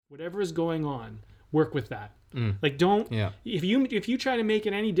whatever is going on, work with that. Like don't if you try to make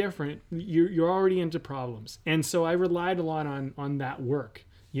it any different, you're already into problems. And so I relied a lot on that work,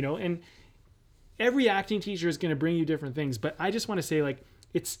 you know, and every acting teacher is going to bring you different things, but I just want to say, like,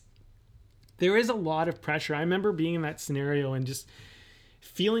 there is a lot of pressure. I remember being in that scenario and just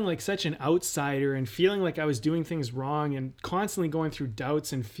feeling like such an outsider and feeling like I was doing things wrong and constantly going through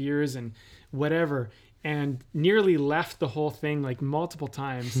doubts and fears and whatever, and nearly left the whole thing like multiple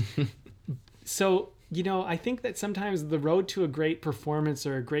times. So, you know, I think that sometimes the road to a great performance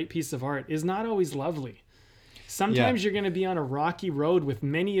or a great piece of art is not always lovely. Sometimes you're going to be on a rocky road with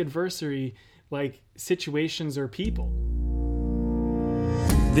many adversary like situations or people.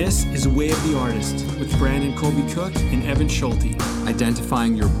 This is Way of the Artist with Brandon Colby Cook and Evan Schulte.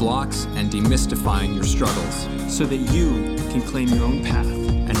 Identifying your blocks and demystifying your struggles so that you can claim your own path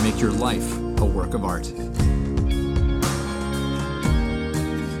and make your life a work of art.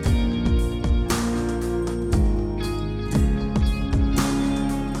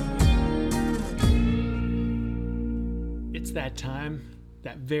 It's that time,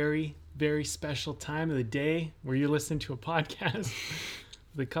 that very, very special time of the day where you're listening to a podcast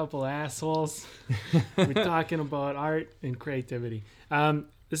with a couple assholes. We're talking about art and creativity.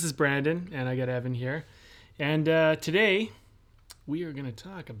 This is Brandon, and I got Evan here. And today, we are going to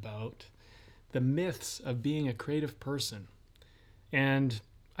talk about the myths of being a creative person. And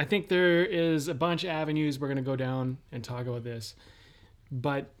I think there is a bunch of avenues we're going to go down and talk about this.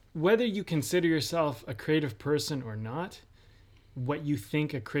 But whether you consider yourself a creative person or not, what you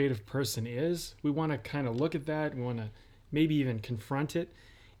think a creative person is, we want to kind of look at that. We want to maybe even confront it.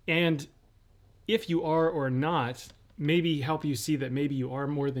 And if you are or not, maybe help you see that maybe you are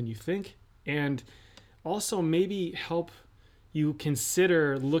more than you think. And also maybe help you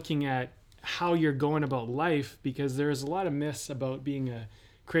consider looking at how you're going about life, because there's a lot of myths about being a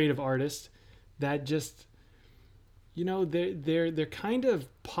creative artist that just, you know, they're kind of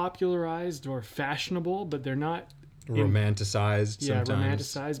popularized or fashionable, but they're not romanticized sometimes.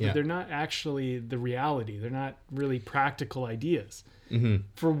 Romanticized, but they're not actually the reality. They're not really practical ideas.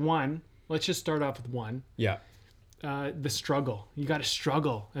 For one, let's just start off with one. The struggle. You got to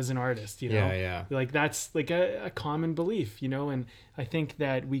struggle as an artist, you know? Like that's like a common belief, you know? And I think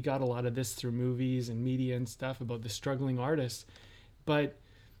that we got a lot of this through movies and media and stuff about the struggling artist. But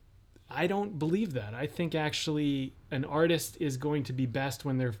I don't believe that. I think actually an artist is going to be best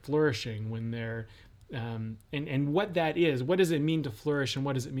when they're flourishing, when they're and what that is. What does it mean to flourish and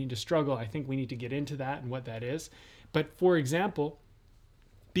what does it mean to struggle? I think we need to get into that and what that is. But for example,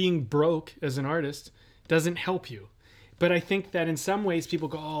 being broke as an artist doesn't help you. But I think that in some ways people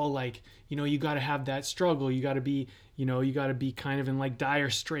go, oh, like, you know, you got to have that struggle. You got to be, you know, you got to be kind of in like dire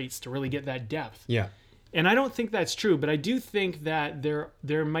straits to really get that depth. And I don't think that's true, but I do think that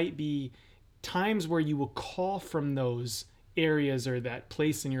there might be times where you will call from those areas or that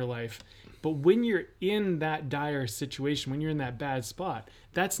place in your life. But when you're in that dire situation, when you're in that bad spot,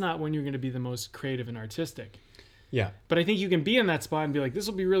 that's not when you're going to be the most creative and artistic. But I think you can be in that spot and be like, this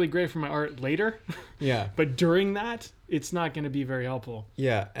will be really great for my art later. But during that, it's not going to be very helpful.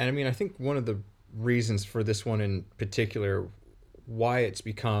 And I mean, I think one of the reasons for this one in particular, why it's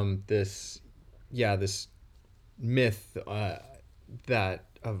become this myth that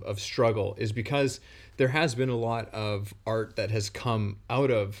of struggle, is because there has been a lot of art that has come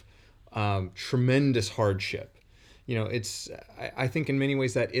out of tremendous hardship. You know, I think in many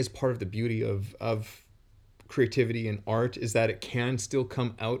ways that is part of the beauty of creativity and art, is that it can still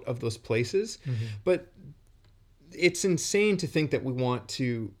come out of those places. But it's insane to think that we want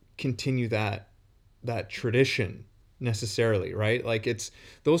to continue that tradition necessarily, right? Like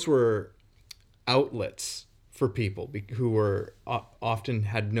those were outlets for people who were often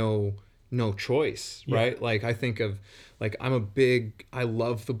had no choice, right? Like I think of, like, I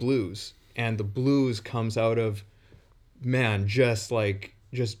love the blues, and the blues comes out of, man, just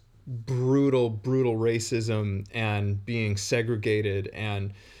brutal racism and being segregated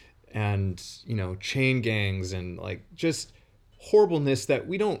and you know, chain gangs and like just horribleness that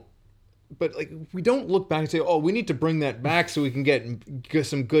we don't look back and say, oh, we need to bring that back so we can get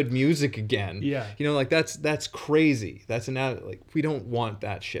some good music again. You know, like that's crazy. Like, we don't want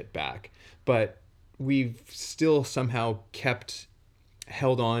that shit back. But we've still somehow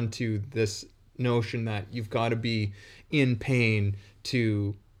held on to this notion that you've got to be in pain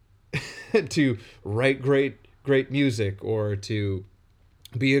to write great music or to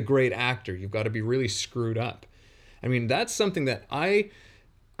be a great actor. You've got to be really screwed up. I mean, that's something that I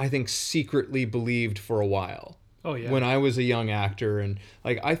think secretly believed for a while. When I was a young actor, and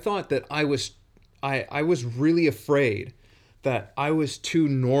like I thought that I was really afraid that I was too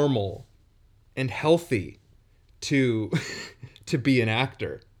normal and healthy to to be an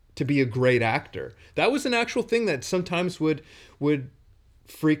actor, to be a great actor. That was an actual thing that sometimes would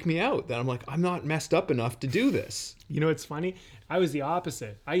freak me out, that I'm like, I'm not messed up enough to do this. You know, it's funny. I was the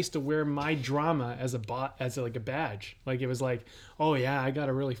opposite. I used to wear my drama as a badge. Like, it was like, oh yeah, I got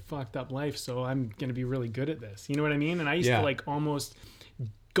a really fucked up life, so I'm going to be really good at this. You know what I mean? And I used to like almost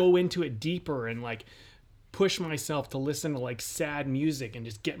go into it deeper and like push myself to listen to like sad music and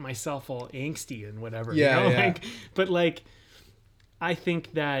just get myself all angsty and whatever. Yeah, you know? yeah. Like, but like, I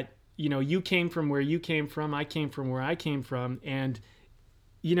think that, you know, you came from where you came from, I came from where I came from, and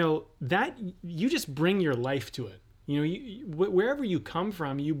you know, that you just bring your life to it. You know, wherever you come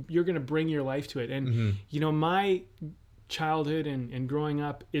from, you're going to bring your life to it. And, you know, my childhood and growing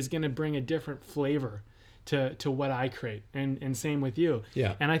up is going to bring a different flavor to what I create. And same with you.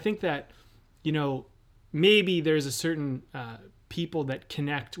 Yeah. And I think that, you know, maybe there's a certain people that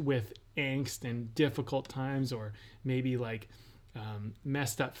connect with angst and difficult times, or maybe like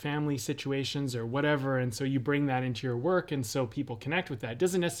messed up family situations or whatever, and so you bring that into your work, and so people connect with that. It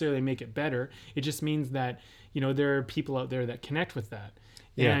doesn't necessarily make it better. It just means that, you know, there are people out there that connect with that.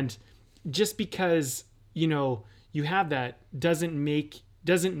 And just because, you know, you have that doesn't make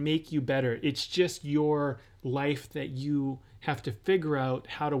you better. It's just your life that you have to figure out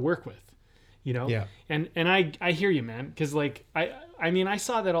how to work with, you know? And I hear you, man, because like I mean, I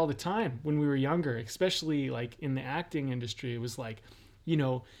saw that all the time when we were younger, especially like in the acting industry. It was like, you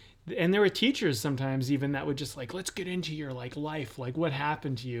know, and there were teachers sometimes even that would just like, let's get into your like life, like what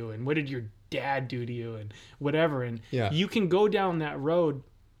happened to you and what did your dad do to you and whatever. And you can go down that road,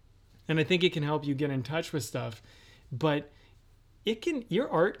 and I think it can help you get in touch with stuff, but your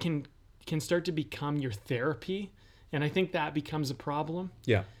art can start to become your therapy, and I think that becomes a problem.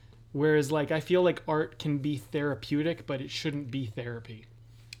 Yeah. Whereas like I feel like art can be therapeutic, but it shouldn't be therapy.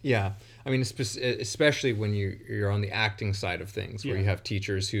 Yeah. I mean, especially when you're on the acting side of things, where you have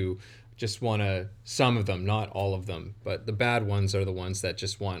teachers who just want to, some of them, not all of them, but the bad ones are the ones that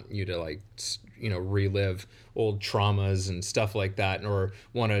just want you to like, you know, relive old traumas and stuff like that, or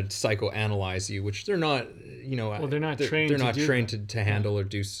want to psychoanalyze you, which they're not, you know, well, they're not trained to handle or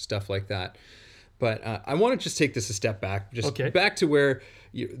do stuff like that. But I want to just take this a step back, back to where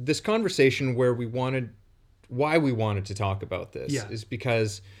this conversation, why we wanted to talk about this is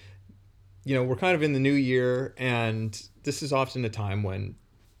because, you know, we're kind of in the new year, and this is often a time when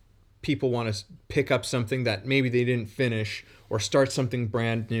people want to pick up something that maybe they didn't finish, or start something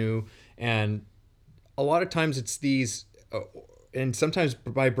brand new. And a lot of times it's these, and sometimes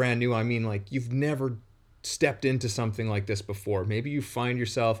by brand new, I mean like you've never stepped into something like this before. Maybe you find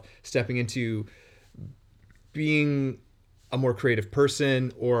yourself stepping into being a more creative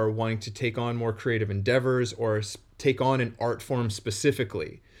person, or wanting to take on more creative endeavors, or take on an art form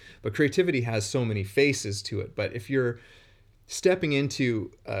specifically. But creativity has so many faces to it. But if you're stepping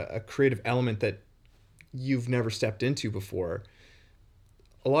into a creative element that you've never stepped into before,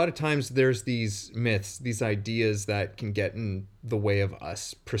 a lot of times there's these myths, these ideas that can get in the way of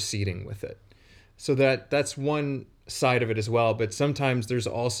us proceeding with it. So that's one side of it as well. But sometimes there's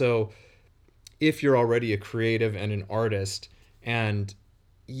also, if you're already a creative and an artist, and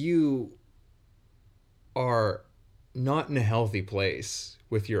you are not in a healthy place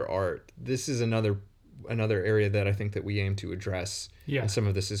with your art, this is another area that I think that we aim to address in some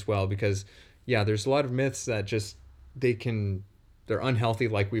of this as well. Because there's a lot of myths that just they're unhealthy,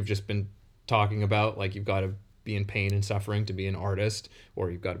 like we've just been talking about. Like, you've got to be in pain and suffering to be an artist,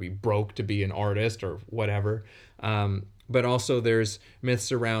 or you've got to be broke to be an artist, or whatever. But also there's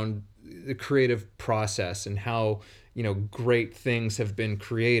myths around the creative process, and how, you know, great things have been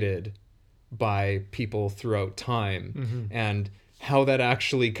created by people throughout time, and how that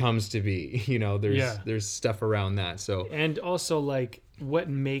actually comes to be. You know, there's stuff around that. So, and also like what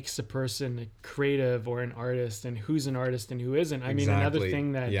makes a person a creative or an artist, and who's an artist and who isn't. I mean, another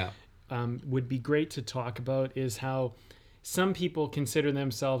thing that would be great to talk about is how some people consider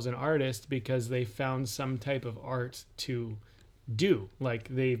themselves an artist because they found some type of art to do. Like,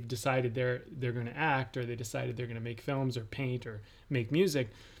 they've decided they're going to act, or they decided they're going to make films or paint or make music,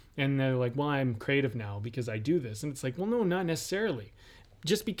 and they're like, well, I'm creative now because I do this. And it's like, well, no, not necessarily.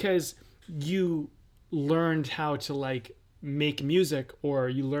 Just because you learned how to like make music, or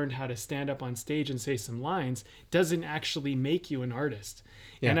you learned how to stand up on stage and say some lines, doesn't actually make you an artist.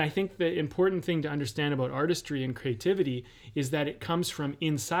 And I think the important thing to understand about artistry and creativity is that it comes from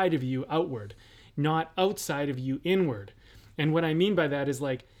inside of you outward, not outside of you inward. And what I mean by that is,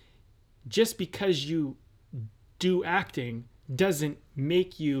 like, just because you do acting doesn't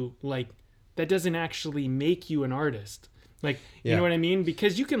make you, like, that doesn't actually make you an artist. Like, you know what I mean?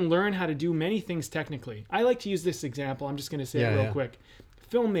 Because you can learn how to do many things technically. I like to use this example. I'm just going to say it real quick.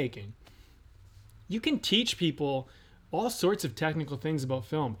 Filmmaking. You can teach people all sorts of technical things about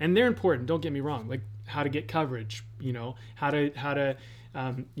film, and they're important. Don't get me wrong. Like how to get coverage, how to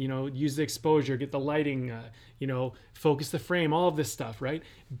use the exposure, get the lighting, focus the frame, all of this stuff, right?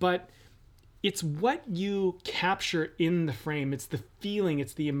 But it's what you capture in the frame. It's the feeling,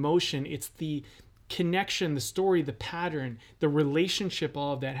 it's the emotion, it's the connection, the story, the pattern, the relationship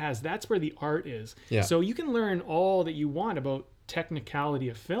all of that has. That's where the art is. Yeah. So you can learn all that you want about technicality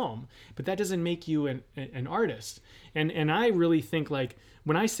of film, but that doesn't make you an artist. And I really think, like,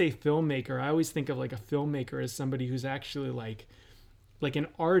 when I say filmmaker, I always think of like a filmmaker as somebody who's actually like an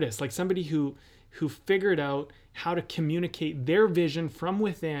artist, like somebody who figured out how to communicate their vision from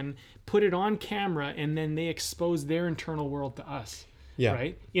within, put it on camera, and then they expose their internal world to us,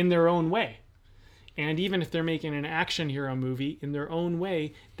 right? In their own way. And even if they're making an action hero movie in their own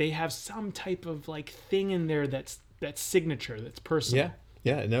way, they have some type of like thing in there that's signature, that's personal.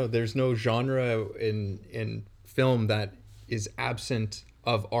 Yeah. No, there's no genre in film that is absent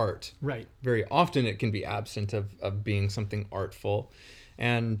of art. Right. Very often it can be absent of being something artful.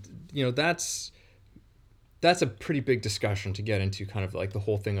 And, that's a pretty big discussion to get into, kind of like the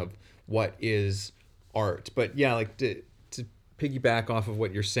whole thing of what is art. But yeah, like to piggyback off of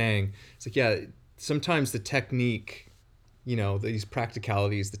what you're saying, it's like, sometimes the technique, these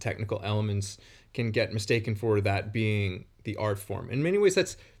practicalities, the technical elements can get mistaken for that being the art form. In many ways,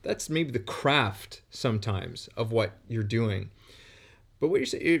 that's maybe the craft sometimes of what you're doing. But what you're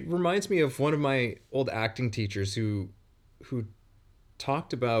saying, it reminds me of one of my old acting teachers who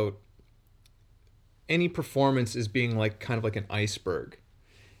talked about any performance as being like kind of like an iceberg.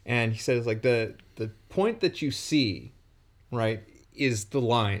 And he says, like, the point that you see, right, is the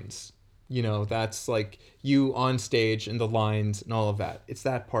lines. That's like you on stage and the lines and all of that. It's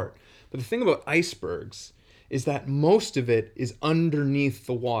that part. But the thing about icebergs is that most of it is underneath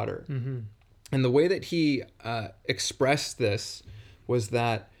the water. Mm-hmm. And the way that he expressed this was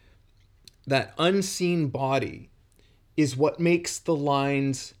that unseen body is what makes the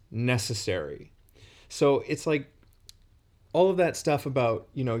lines necessary. So it's like all of that stuff about,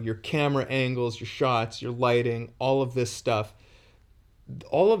 your camera angles, your shots, your lighting, all of this stuff.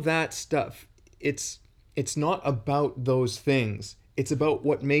 All of that stuff, it's not about those things. It's about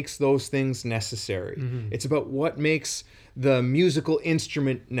what makes those things necessary. Mm-hmm. It's about what makes the musical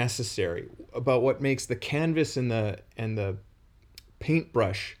instrument necessary, about what makes the canvas and the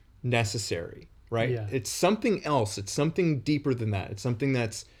paintbrush necessary, right? Yeah. It's something else. It's something deeper than that. It's something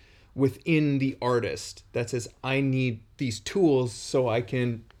that's within the artist that says, I need these tools so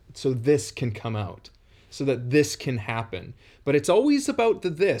this can come out, so that this can happen. But it's always about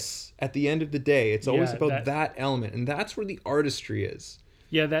this at the end of the day. It's always about that element. And that's where the artistry is.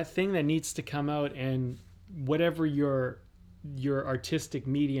 Yeah, that thing that needs to come out, and whatever your artistic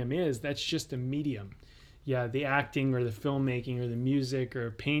medium is, that's just a medium. Yeah, the acting or the filmmaking or the music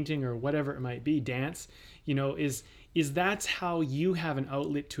or painting or whatever it might be, dance, is that's how you have an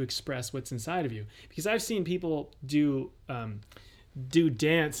outlet to express what's inside of you. Because I've seen people do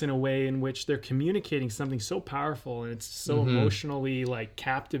dance in a way in which they're communicating something so powerful, and it's so emotionally like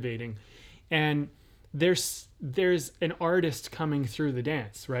captivating, and there's an artist coming through the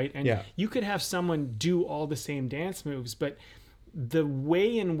dance, right? And you could have someone do all the same dance moves, but the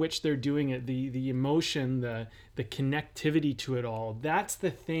way in which they're doing it, the emotion, the connectivity to it all, that's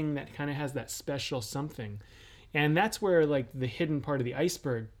the thing that kind of has that special something. And that's where like the hidden part of the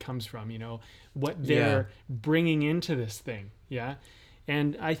iceberg comes from, what they're bringing into this thing. Yeah.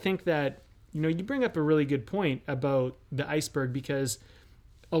 And I think that, you bring up a really good point about the iceberg, because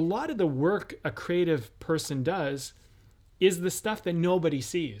a lot of the work a creative person does is the stuff that nobody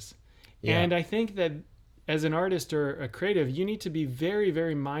sees. Yeah. And I think that as an artist or a creative, you need to be very,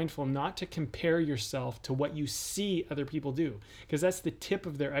 very mindful not to compare yourself to what you see other people do, because that's the tip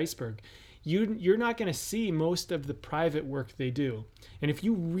of their iceberg. You're not going to see most of the private work they do. And if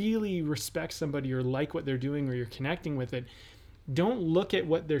you really respect somebody or like what they're doing or you're connecting with it, don't look at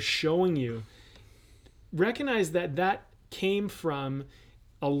what they're showing you. Recognize that came from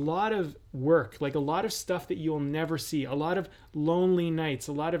a lot of work, like a lot of stuff that you'll never see, a lot of lonely nights,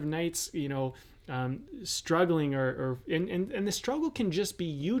 a lot of nights, struggling and the struggle can just be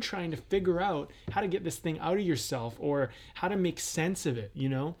you trying to figure out how to get this thing out of yourself or how to make sense of it,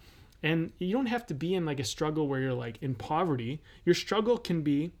 And you don't have to be in like a struggle where you're like in poverty. Your struggle can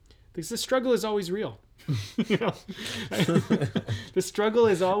be, because the struggle is always real. The struggle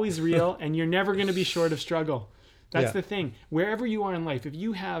is always real, and you're never going to be short of struggle. That's the thing. Wherever you are in life, if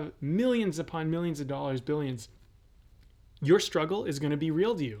you have millions upon millions of dollars, billions, your struggle is going to be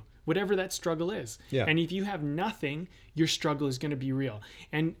real to you, whatever that struggle is. Yeah. And if you have nothing, your struggle is going to be real.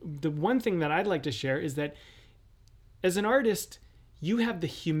 And the one thing that I'd like to share is that as an artist, you have the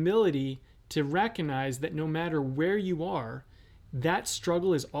humility to recognize that no matter where you are, that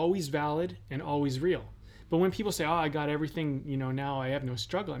struggle is always valid and always real. But when people say, oh, I got everything, now I have no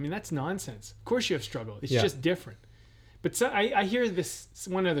struggle. I mean, that's nonsense. Of course you have struggle. It's just different. But so I hear this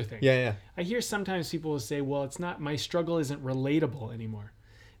one other thing. Yeah. I hear sometimes people will say, well, it's not, my struggle isn't relatable anymore.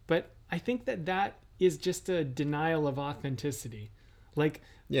 But I think that is just a denial of authenticity. Like,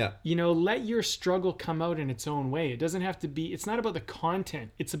 let your struggle come out in its own way. It doesn't have to be, it's not about the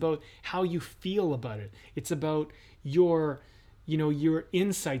content. It's about how you feel about it. It's about your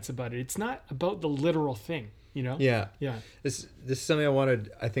insights about it. It's not about the literal thing, Yeah. This is something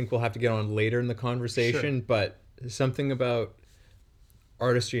I think we'll have to get on later in the conversation, sure. But something about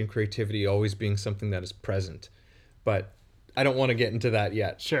artistry and creativity always being something that is present. But I don't want to get into that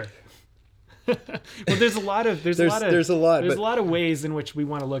yet. Sure. Well, there's a lot of ways in which we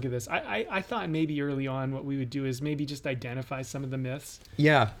want to look at this. I thought maybe early on what we would do is maybe just identify some of the myths.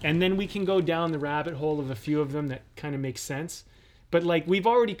 Yeah. And then we can go down the rabbit hole of a few of them that kind of make sense. But like we've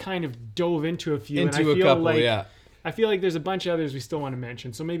already kind of dove into a few. I feel like there's a bunch of others we still want to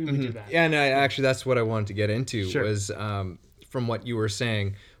mention. So maybe we do that. Yeah, and actually that's what I wanted to get into was from what you were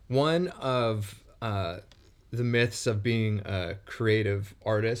saying. One of the myths of being a creative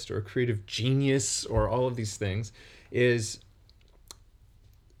artist or a creative genius or all of these things is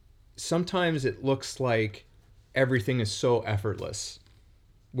sometimes it looks like everything is so effortless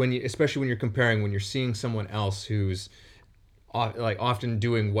especially when you're seeing someone else who's like often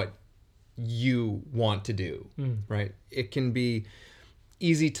doing what you want to do, right? It can be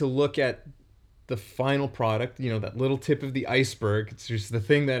easy to look at the final product, that little tip of the iceberg. It's just the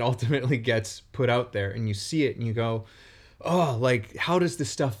thing that ultimately gets put out there, and you see it and you go, oh, like, how does this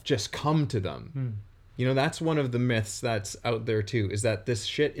stuff just come to them? That's one of the myths that's out there too, is that this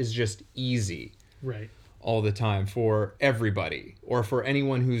shit is just easy. Right. All the time for everybody or for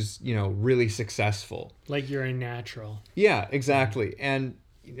anyone who's, really successful. Like you're a natural. Yeah, exactly. And,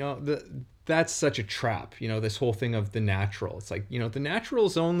 that's such a trap, this whole thing of the natural. It's like, the natural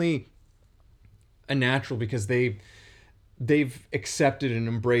is only a natural because they've accepted and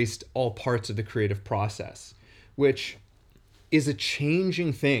embraced all parts of the creative process, which is a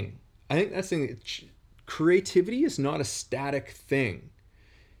changing thing. I think that's the thing. Creativity is not a static thing.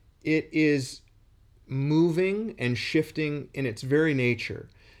 It is moving and shifting in its very nature.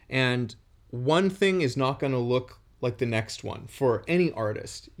 And one thing is not going to look like the next one for any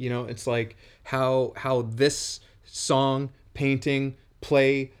artist. It's like how this song, painting,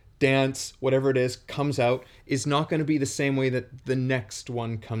 play, dance, whatever it is, comes out is not going to be the same way that the next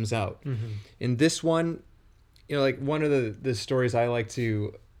one comes out. In this one, like one of the stories I like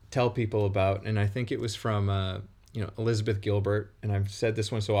to tell people about, and I think it was from Elizabeth Gilbert, and I've said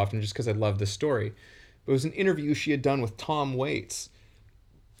this one so often just because I love this story. It was an interview she had done with Tom Waits.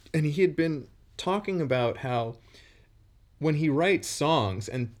 And he had been talking about how when he writes songs,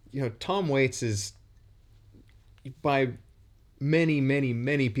 and, Tom Waits is, by many, many,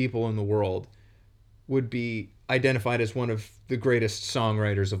 many people in the world, would be identified as one of the greatest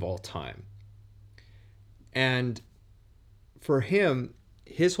songwriters of all time. And for him,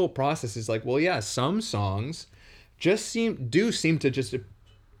 his whole process is like, well, yeah, some songs just seem to just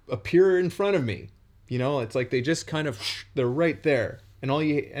appear in front of me. It's like they just kind of, they're right there. And all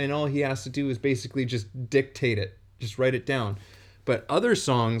he has to do is basically just dictate it, just write it down. But other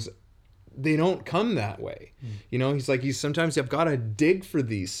songs, they don't come that way. He's like, sometimes I've got to dig for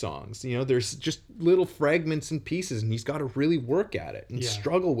these songs. There's just little fragments and pieces, and he's got to really work at it and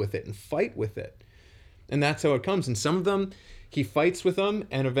struggle with it and fight with it. And that's how it comes. And some of them, he fights with them,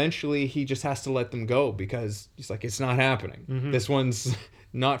 and eventually he just has to let them go because he's like, it's not happening. This one's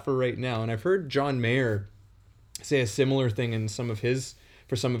not for right now. And I've heard John Mayer say a similar thing in some of his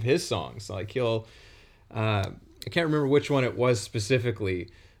songs. Like he'll, I can't remember which one it was specifically,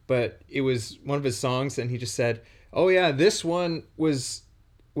 but it was one of his songs, and he just said, oh yeah, this one was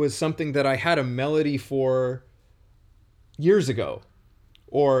something that I had a melody for years ago,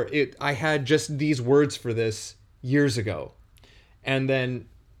 or I had just these words for this years ago. And then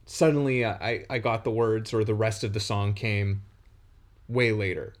suddenly I got the words, or the rest of the song came way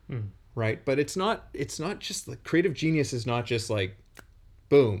later. Right. But it's not just like, creative genius is not just like,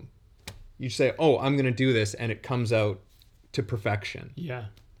 boom, you say, oh, I'm going to do this, and it comes out to perfection. Yeah.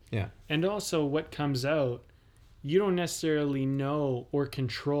 Yeah. And also what comes out, you don't necessarily know or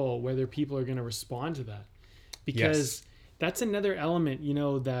control whether people are going to respond to that, because that's another element,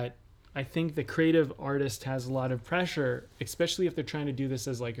 that I think the creative artist has a lot of pressure, especially if they're trying to do this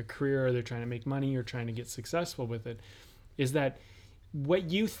as like a career, or they're trying to make money or trying to get successful with it, is that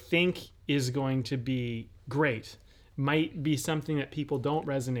what you think is going to be great might be something that people don't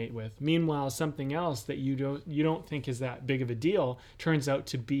resonate with. Meanwhile, something else that you don't think is that big of a deal turns out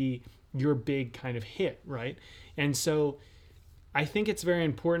to be your big kind of hit, right? And so I think it's very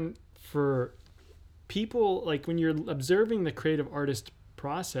important for people, like when you're observing the creative artist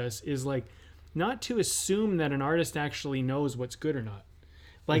process, is like not to assume that an artist actually knows what's good or not.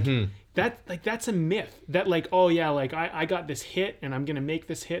 Like that's a myth that like, oh yeah, like I got this hit and I'm going to make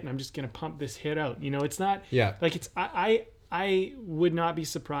this hit and I'm just going to pump this hit out. You know, it's not like it's, I would not be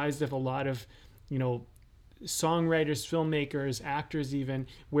surprised if a lot of, you know, songwriters, filmmakers, actors even,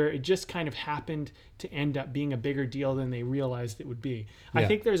 where it just kind of happened to end up being a bigger deal than they realized it would be. I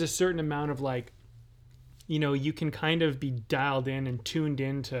think there's a certain amount of like, you know, you can kind of be dialed in and tuned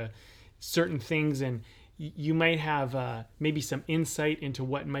into certain things, and you might have maybe some insight into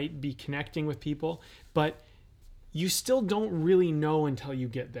what might be connecting with people, but you still don't really know until you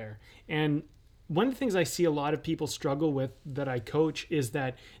get there. And one of the things I see a lot of people struggle with that I coach is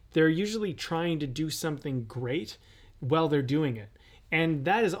that they're usually trying to do something great while they're doing it. And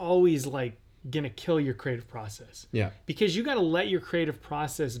that is always like going to kill your creative process. Yeah. Because you got to let your creative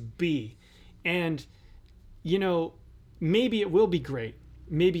process be. And, you know, maybe it will be great.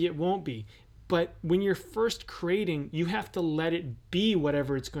 Maybe it won't be. But when you're first creating, you have to let it be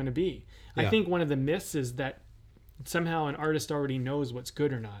whatever it's going to be. Yeah. I think one of the myths is that somehow an artist already knows what's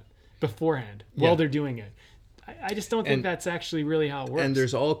good or not beforehand while they're doing it. I just don't think that's actually really how it works. And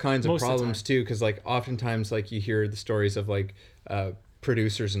there's all kinds of problems too, because like oftentimes like you hear the stories of like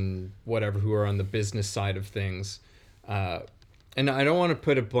producers and whatever who are on the business side of things. And I don't want to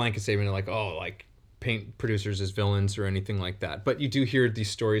put a blanket statement of like, oh, like paint producers as villains or anything like that. But you do hear these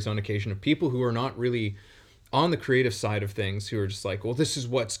stories on occasion of people who are not really on the creative side of things, who are just like, well, this is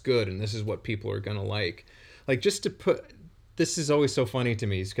what's good and this is what people are going to like. Like, just to put, this is always so funny to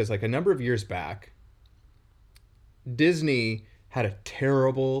me, because like a number of years back, Disney had a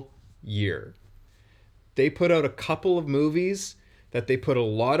terrible year. They put out a couple of movies that they put a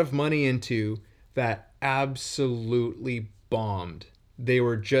lot of money into that absolutely bombed. They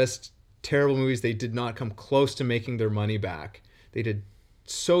were just terrible movies. They did not come close to making their money back. They did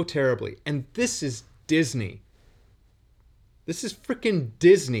so terribly. And this is Disney. This is freaking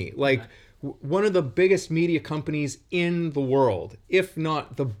Disney. Like, one of the biggest media companies in the world, if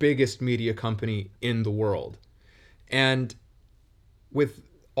not the biggest media company in the world. And with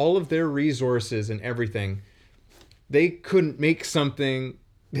all of their resources and everything, they couldn't make something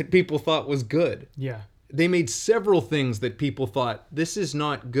that people thought was good. Yeah. They made several things that people thought, this is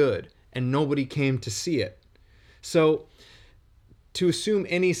not good, and nobody came to see it. So to assume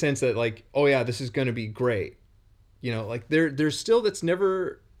any sense that like, oh yeah, this is going to be great, you know, like there's still, that's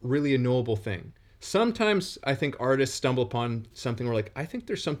never really a knowable thing. Sometimes I think artists stumble upon something where like, I think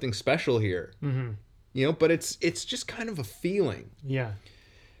there's something special here. Mm-hmm. You know, but it's just kind of a feeling. Yeah.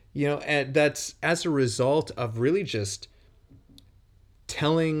 You know, and that's as a result of really just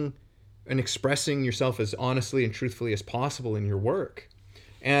telling and expressing yourself as honestly and truthfully as possible in your work.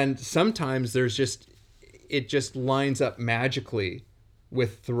 And sometimes it just lines up magically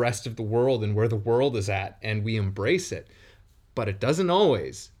with the rest of the world and where the world is at, and we embrace it. But it doesn't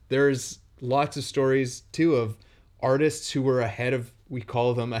always. There's lots of stories too of artists who were we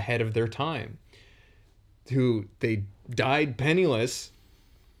call them ahead of their time, who they died penniless,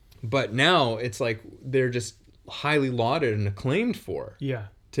 but now it's like they're just highly lauded and acclaimed for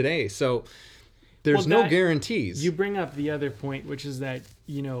today. So there's no guarantees. You bring up the other point, which is that,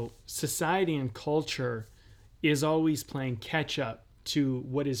 you know, society and culture is always playing catch up to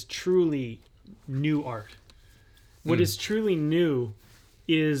what is truly new art. What is truly new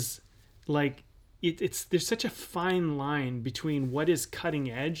is like, there's such a fine line between what is cutting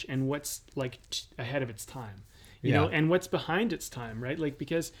edge and what's like ahead of its time, you know, and what's behind its time, right? Like,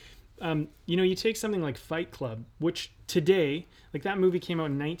 because, you know, you take something like Fight Club, which today, like that movie came out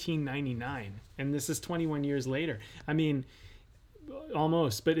in 1999 and this is 21 years later. I mean,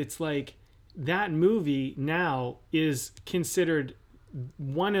 almost, but it's like that movie now is considered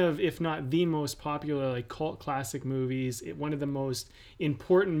one of, if not the most popular, like cult classic movies, one of the most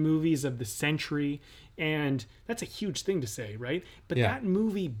important movies of the century. And that's a huge thing to say, right? But that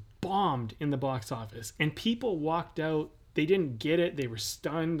movie bombed in the box office and people walked out. They didn't get it. They were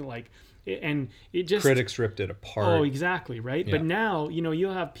stunned. Like, and it just, critics ripped it apart. Oh, exactly. Right. Yeah. But now, you know,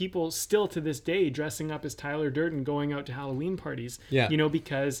 you'll have people still to this day dressing up as Tyler Durden going out to Halloween parties, you know,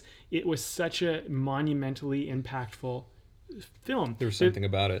 because it was such a monumentally impactful film. There was something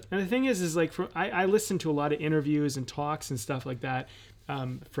about it. And the thing is like, I listened to a lot of interviews and talks and stuff like that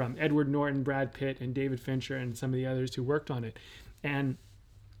from Edward Norton, Brad Pitt, and David Fincher, and some of the others who worked on it. And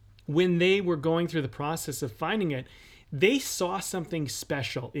when they were going through the process of finding it, they saw something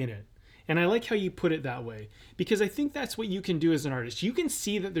special in it. And I like how you put it that way, because I think that's what you can do as an artist. You can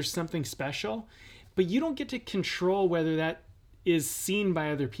see that there's something special, but you don't get to control whether that is seen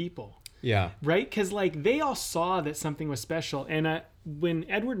by other people. Yeah. Right? Because like they all saw that something was special. And when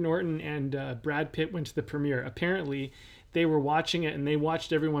Edward Norton and Brad Pitt went to the premiere, apparently they were watching it and they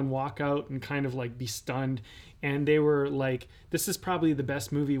watched everyone walk out and kind of like be stunned. And they were like, this is probably the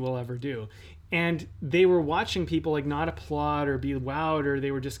best movie we'll ever do. And they were watching people like not applaud or be wowed, or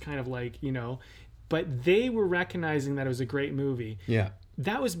they were just kind of like, but they were recognizing that it was a great movie. Yeah.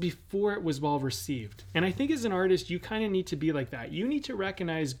 That was before it was well received. And I think as an artist, you kind of need to be like that. You need to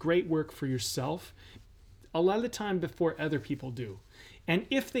recognize great work for yourself a lot of the time before other people do. And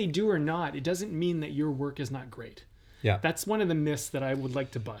if they do or not, it doesn't mean that your work is not great. Yeah. That's one of the myths that I would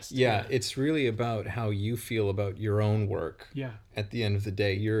like to bust. Yeah. It's really about how you feel about your own work. Yeah. At the end of the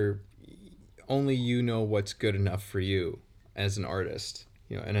day, only you know what's good enough for you as an artist,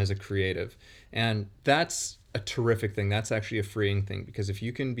 and as a creative. And that's a terrific thing. That's actually a freeing thing, because if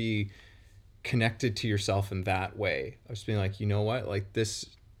you can be connected to yourself in that way, of just being like, you know what, like this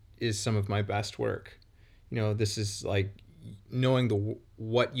is some of my best work. This is like knowing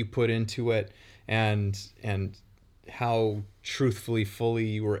what you put into it, and how truthfully, fully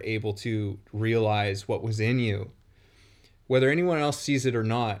you were able to realize what was in you. Whether anyone else sees it or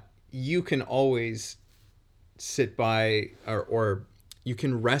not, you can always sit by or you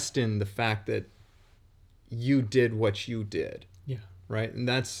can rest in the fact that you did what you did. Yeah. Right. And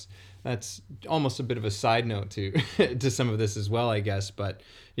that's almost a bit of a side note to to some of this as well, I guess. But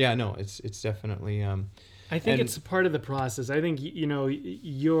yeah, no, it's definitely I think it's a part of the process. I think your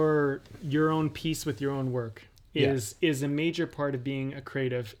own peace with your own work is a major part of being a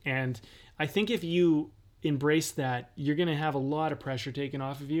creative. And I think if you embrace that, you're going to have a lot of pressure taken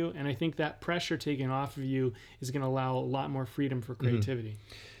off of you. And I think that pressure taken off of you is going to allow a lot more freedom for creativity.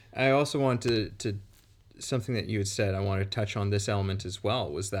 I also want to something that you had said, I want to touch on this element as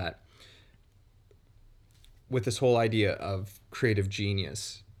well, was that with this whole idea of creative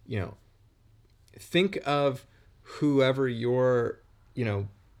genius, think of whoever your,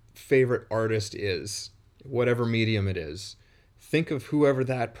 favorite artist is, whatever medium it is. Think of whoever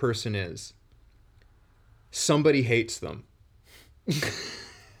that person is. Somebody hates them.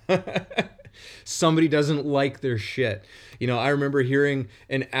 Somebody doesn't like their shit. I remember hearing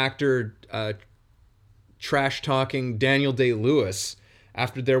an actor trash talking Daniel Day-Lewis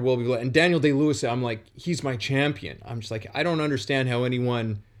after There Will Be Blood. And Daniel Day-Lewis, I'm like, he's my champion. I'm just like, I don't understand how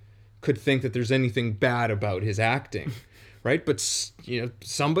anyone could think that there's anything bad about his acting. Right? But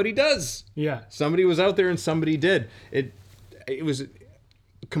somebody does. Yeah. Somebody was out there and somebody did. It was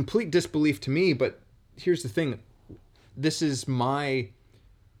complete disbelief to me, but here's the thing. This is my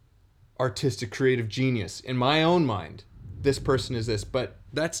artistic creative genius. In my own mind, this person is this, but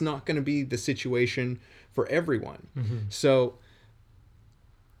that's not going to be the situation for everyone. Mm-hmm. So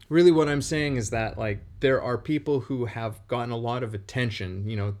really what I'm saying is that like there are people who have gotten a lot of attention,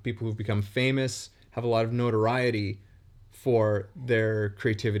 people who've become famous, have a lot of notoriety for their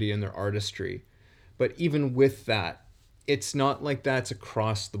creativity and their artistry. But even with that, it's not like that's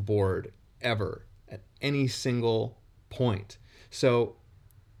across the board ever at any single point. So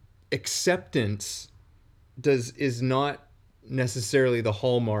acceptance is not necessarily the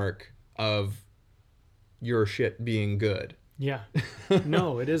hallmark of your shit being good. Yeah.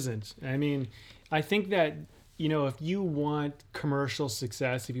 No, it isn't. I mean, I think that, if you want commercial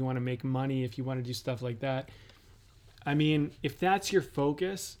success, if you want to make money, if you want to do stuff like that, I mean, if that's your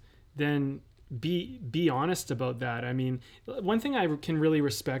focus, then be honest about that. I mean, one thing I can really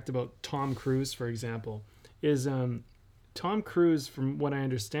respect about Tom Cruise, for example, is Tom Cruise, from what I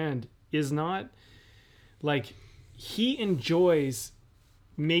understand, is not like, he enjoys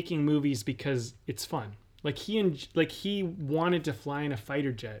making movies because it's fun. Like he wanted to fly in a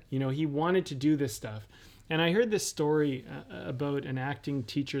fighter jet. He wanted to do this stuff. And I heard this story about an acting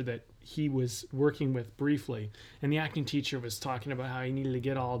teacher that he was working with briefly, and the acting teacher was talking about how he needed to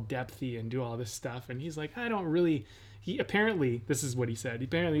get all depthy and do all this stuff, and he's like, apparently this is what he said,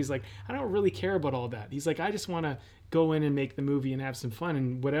 he's like, I don't really care about all that. He's like, I just want to go in and make the movie and have some fun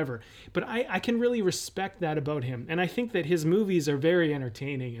and whatever. But I can really respect that about him, and I think that his movies are very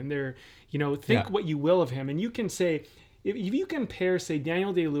entertaining, and they're, think what you will of him, and you can say, if you compare, say,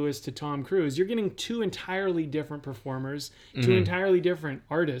 Daniel Day-Lewis to Tom Cruise, you're getting two entirely different performers, two entirely different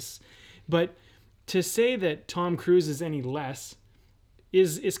artists. But to say that Tom Cruise is any less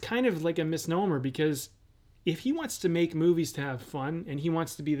is kind of like a misnomer, because if he wants to make movies to have fun and he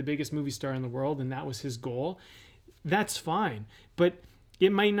wants to be the biggest movie star in the world and that was his goal, that's fine. But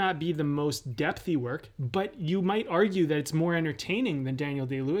it might not be the most depthy work, but you might argue that it's more entertaining than Daniel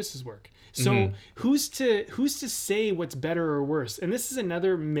Day-Lewis's work. So who's to say what's better or worse? And this is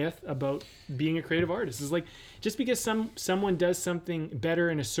another myth about being a creative artist. Is like, just because someone does something better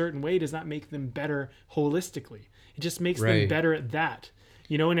in a certain way does not make them better holistically. It just makes them better at that.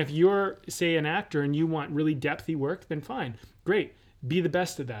 You know, and if you're, say, an actor and you want really depthy work, then fine, great. Be the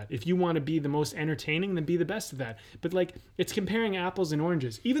best at that. If you want to be the most entertaining, then be the best at that. But like, it's comparing apples and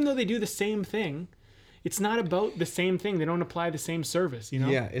oranges. Even though they do the same thing, it's not about the same thing. They don't apply the same service, you know?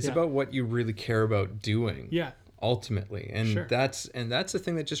 Yeah, it's about what you really care about doing. Yeah. Ultimately. And that's a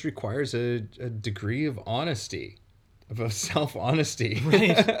thing that just requires a degree of honesty, of self-honesty.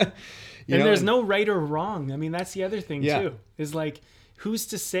 Right. And there's no right or wrong. I mean, that's the other thing too. Is like, who's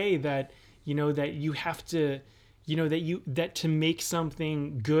to say that, you know, that you have to, you know, that to make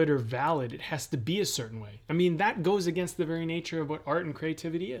something good or valid, it has to be a certain way. I mean, that goes against the very nature of what art and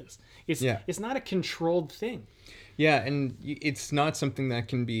creativity is. It's not a controlled thing. Yeah, and it's not something that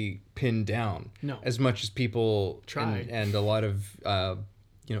can be pinned down. No. As much as people try. And a lot of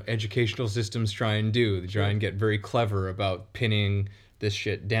educational systems try and do. They try and get very clever about pinning this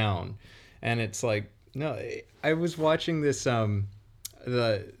shit down. And it's like, no, I was watching this the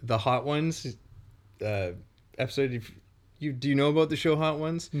Hot Ones episode. Do you know about the show Hot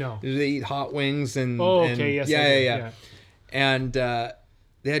Ones? No. They eat hot wings and yes, yeah. And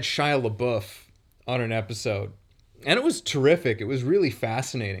they had Shia LaBeouf on an episode, and it was terrific. It was really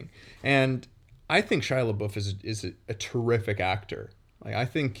fascinating, and I think Shia LaBeouf is a terrific actor. Like, I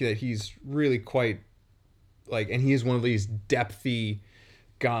think that he's really quite and he is one of these depthy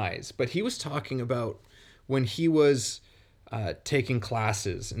guys. But he was talking about when he was taking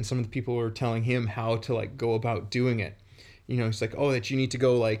classes, and some of the people were telling him how to go about doing it. You know, he's like, oh, that you need to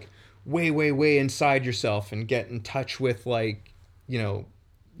go way inside yourself and get in touch with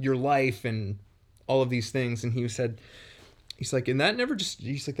your life and all of these things. And he's like, and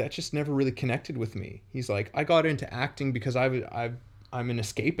that just never really connected with me. He's like, I got into acting because I'm an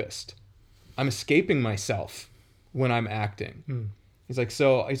escapist. I'm escaping myself when I'm acting. He's like,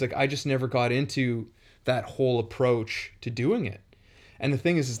 I just never got into that whole approach to doing it. And the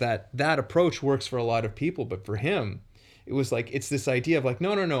thing is that approach works for a lot of people, but for him, it was like, it's this idea of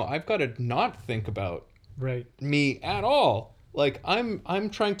no, I've got to not think about me at all. Like, I'm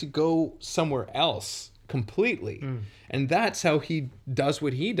trying to go somewhere else completely. And that's how he does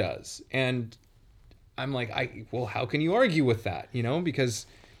what he does. And I'm like, how can you argue with that? You know, because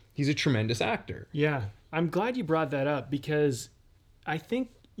he's a tremendous actor. Yeah. I'm glad you brought that up, because I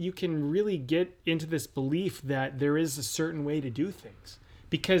think you can really get into this belief that there is a certain way to do things,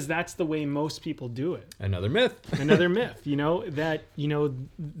 because that's the way most people do it. Another myth, that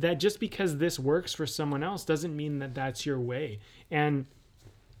just because this works for someone else doesn't mean that that's your way. And,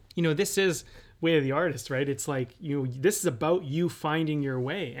 this is Way of the Artist, right? It's like, this is about you finding your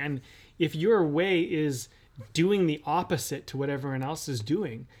way. And if your way is doing the opposite to what everyone else is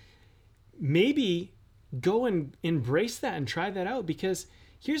doing, maybe go and embrace that and try that out. Because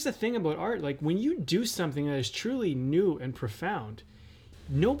here's the thing about art, when you do something that is truly new and profound,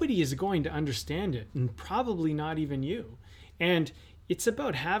 nobody is going to understand it, and probably not even you. And it's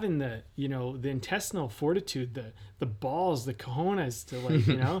about having the intestinal fortitude, the balls, the cojones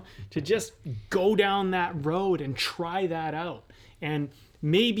to to just go down that road and try that out. And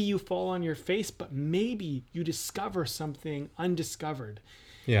maybe you fall on your face, but maybe you discover something undiscovered.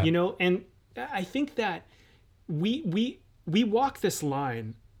 Yeah. And I think that we walk this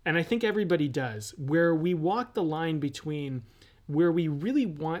line, and I think everybody does, where we walk the line between where we really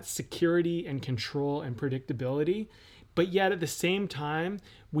want security and control and predictability, but yet at the same time,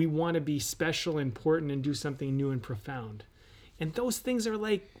 we want to be special, important, and do something new and profound. And those things are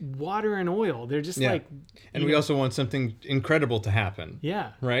like water and oil. They're just and we also want something incredible to happen.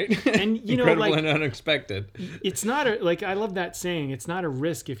 Yeah. Right? And incredible and unexpected. It's not I love that saying, it's not a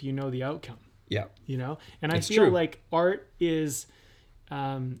risk if you know the outcome. Yeah. And I feel like art is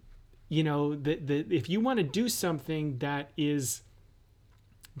if you want to do something that is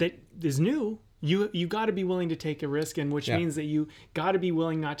new, you got to be willing to take a risk, and which means that you got to be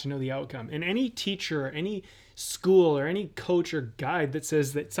willing not to know the outcome. And any teacher, or any school, or any coach or guide that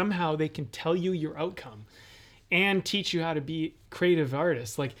says that somehow they can tell you your outcome and teach you how to be creative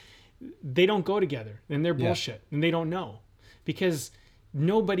artists, they don't go together, and they're bullshit, and they don't know, because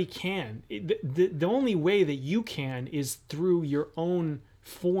nobody can. The only way that you can is through your own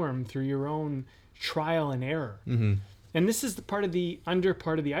form, through your own trial and error. And this is the part of the under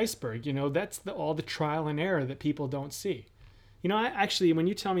part of the iceberg. That's all the trial and error that people don't see. I actually, when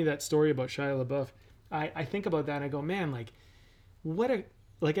you tell me that story about Shia LaBeouf, I think about that and I go, man,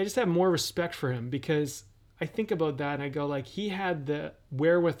 I just have more respect for him, because I think about that and I go, he had the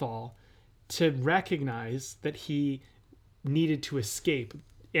wherewithal to recognize that he needed to escape,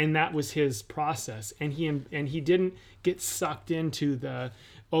 and that was his process. And he didn't get sucked into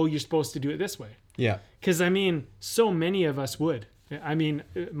you're supposed to do it this way. Yeah. Because so many of us would.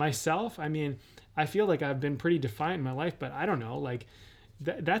 Myself, I feel like I've been pretty defiant in my life, but I don't know,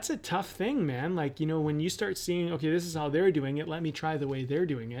 that's a tough thing, man. When you start seeing, okay, this is how they're doing it, let me try the way they're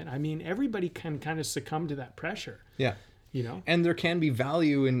doing it. Everybody can kind of succumb to that pressure. Yeah. And there can be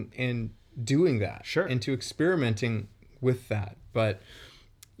value in doing that. Sure. Into experimenting with that. But,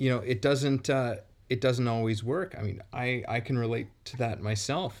 it doesn't always work. I can relate to that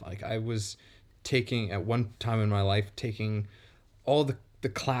myself. I was at one time in my life, taking all the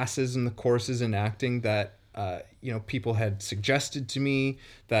classes and the courses in acting that people had suggested to me,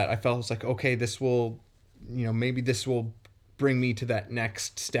 that I felt was okay, this will, maybe this will bring me to that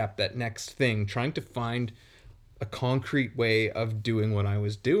next step, that next thing, trying to find a concrete way of doing what I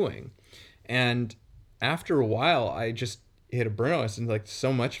was doing. And after a while, I just hit a burnout, and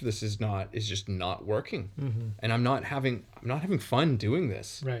so much of this is just not working. And I'm not having fun doing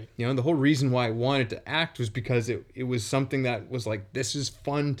this. Right. The whole reason why I wanted to act was because it was something that was this is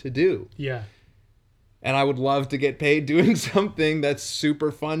fun to do. Yeah. And I would love to get paid doing something that's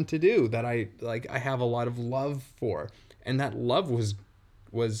super fun to do, that I have a lot of love for. And that love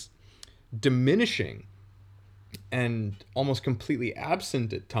was diminishing and almost completely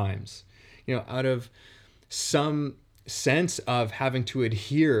absent at times, out of some sense of having to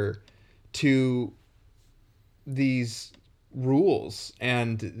adhere to these rules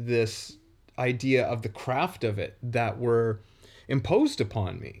and this idea of the craft of it that were imposed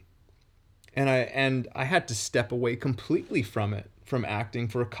upon me. And I had to step away completely from acting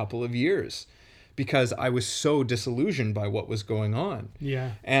for a couple of years, because I was so disillusioned by what was going on.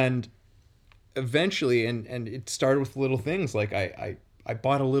 Yeah. And eventually, and it started with little things, I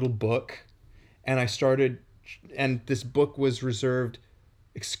bought a little book, and I started, and this book was reserved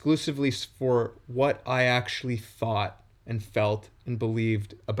exclusively for what I actually thought and felt and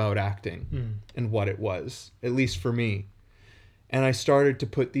believed about acting and what it was, at least for me. And I started to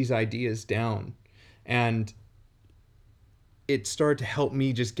put these ideas down, and it started to help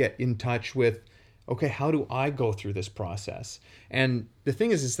me just get in touch with, okay, how do I go through this process? And the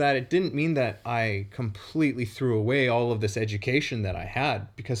thing is that it didn't mean that I completely threw away all of this education that I had,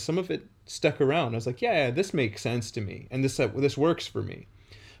 because some of it stuck around. I was like, yeah, this makes sense to me, and this works for me.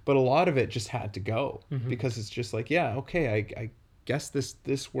 But a lot of it just had to go, because it's just I guess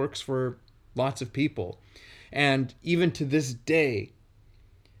this works for lots of people. And even to this day,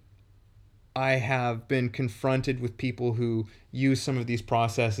 I have been confronted with people who use some of these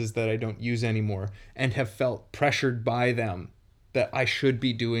processes that I don't use anymore, and have felt pressured by them that I should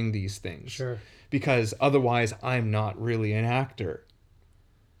be doing these things. Sure. Because otherwise I'm not really an actor.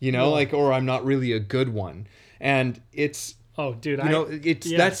 Or I'm not really a good one. And it's,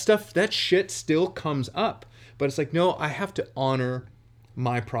 that stuff, that shit still comes up. But it's no, I have to honor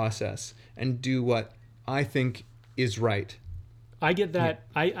my process and do what I think is right. I get that.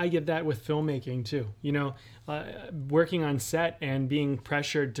 Yeah. I get that with filmmaking too. Working on set and being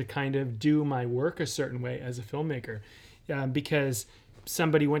pressured to kind of do my work a certain way as a filmmaker, because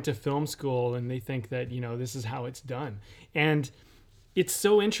somebody went to film school and they think that this is how it's done. And it's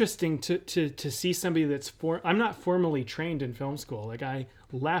so interesting to see somebody that's I'm not formally trained in film school. I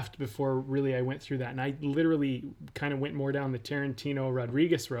left before really I went through that, and I literally kind of went more down the Tarantino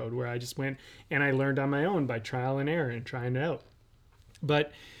Rodriguez road, where I just went and I learned on my own by trial and error and trying it out.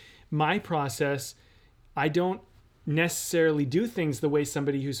 But my process, I don't necessarily do things the way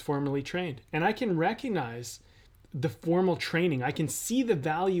somebody who's formally trained, and I can recognize the formal training. I can see the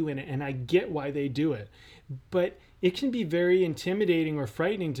value in it, and I get why they do it. But it can be very intimidating or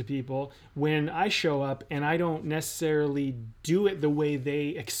frightening to people when I show up and I don't necessarily do it the way they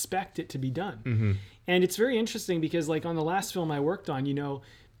expect it to be done. And it's very interesting because, on the last film I worked on,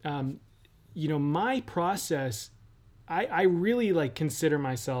 my process, I really consider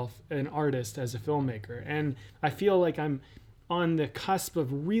myself an artist as a filmmaker, and I feel like I'm on the cusp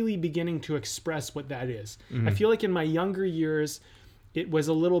of really beginning to express what that is. I feel like in my younger years, it was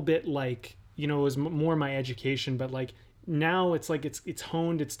a little bit it was more my education, but now it's it's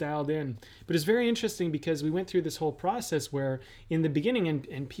honed, it's dialed in. But it's very interesting because we went through this whole process where in the beginning,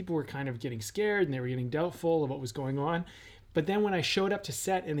 and people were kind of getting scared and they were getting doubtful of what was going on. But then when I showed up to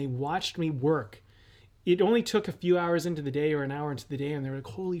set and they watched me work, it only took a few hours into the day or an hour into the day, and they're like,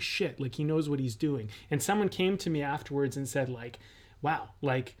 holy shit, like he knows what he's doing. And someone came to me afterwards and said like, wow,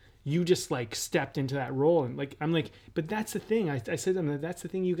 like you just like stepped into that role. And like, I'm like, but that's the thing. I said to them, that's the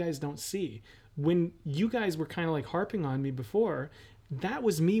thing you guys don't see. When you guys were kind of like harping on me before, that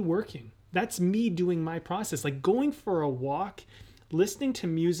was me working. That's me doing my process, like going for a walk, listening to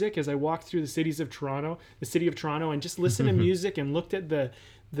music as I walked through the city of Toronto, and just listened to music and looked at the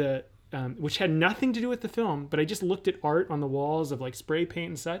which had nothing to do with the film, but I just looked at art on the walls of like spray paint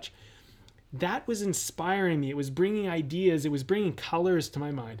and such. That was inspiring me. It was bringing ideas. It was bringing colors to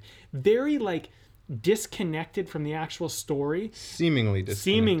my mind. Very like disconnected from the actual story. Seemingly disconnected.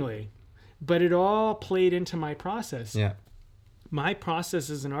 Seemingly. But it all played into my process. Yeah. My process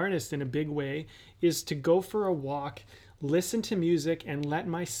as an artist in a big way is to go for a walk, listen to music, and let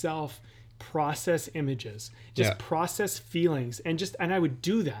myself process images, just process feelings. And I would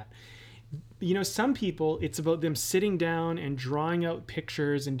do that. You know, some people, it's about them sitting down and drawing out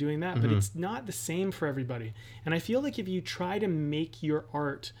pictures and doing that, but it's not the same for everybody. And I feel like if you try to make your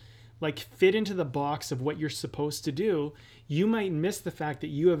art like fit into the box of what you're supposed to do, you might miss the fact that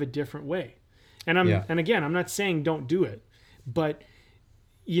you have a different way. And and again, I'm not saying don't do it, but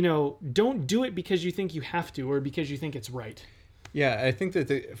you know, don't do it because you think you have to or because you think it's right. Yeah, I think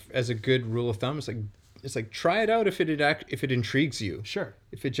that as a good rule of thumb, it's like try it out if it intrigues you. Sure.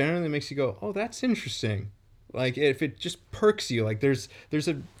 If it generally makes you go, oh, that's interesting. Like if it just perks you, like there's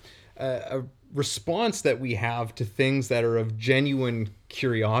a response that we have to things that are of genuine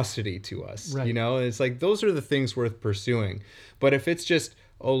curiosity to us. Right. You know, and it's like those are the things worth pursuing. But if it's just,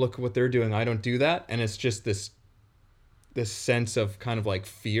 oh, look at what they're doing, I don't do that, and it's just this sense of kind of like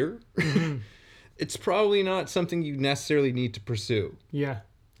fear, it's probably not something you necessarily need to pursue. Yeah.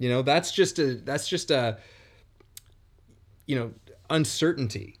 You know, that's just a you know,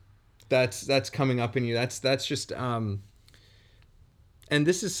 uncertainty that's coming up in you. That's just and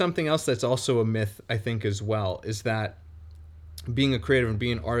this is something else that's also a myth, I think, as well, is that being a creative and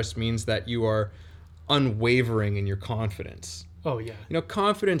being an artist means that you are unwavering in your confidence. Oh yeah. You know,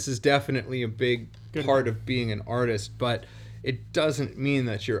 confidence is definitely a big part of being an artist, but it doesn't mean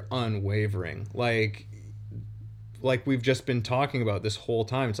that you're unwavering. Like we've just been talking about this whole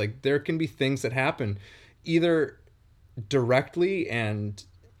time. It's like there can be things that happen either directly and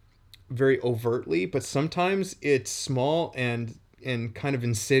very overtly, but sometimes it's small and kind of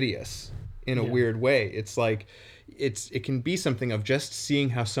insidious in a weird way. It's like it can be something of just seeing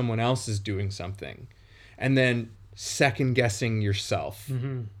how someone else is doing something and then second guessing yourself.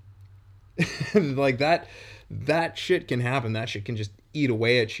 Like that shit can happen. That shit can just eat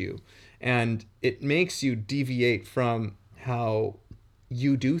away at you. And it makes you deviate from how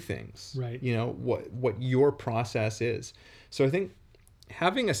you do things. Right. You know, what your process is. So I think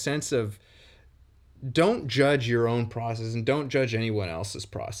having a sense of don't judge your own process and don't judge anyone else's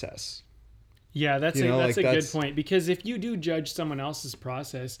process. Yeah, that's a good point. Because if you do judge someone else's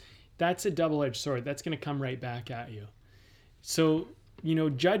process, that's a double-edged sword. That's going to come right back at you. So, you know,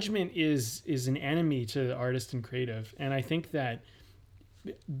 judgment is an enemy to the artist and creative. And I think that,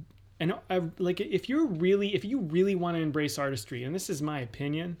 and like if you really want to embrace artistry, and this is my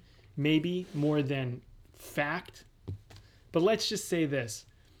opinion, maybe more than fact, but let's just say this: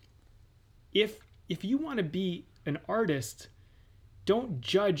 if you want to be an artist, don't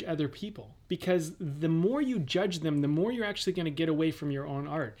judge other people, because the more you judge them, the more you're actually going to get away from your own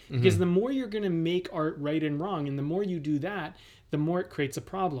art. Because the more you're going to make art right and wrong, and the more you do that, the more it creates a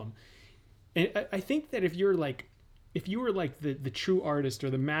problem. And I think that if you were like the true artist, or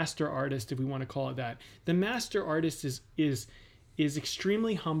the master artist, if we want to call it that, the master artist is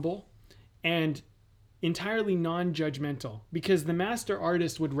extremely humble and entirely non-judgmental, because the master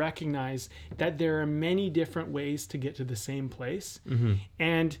artist would recognize that there are many different ways to get to the same place,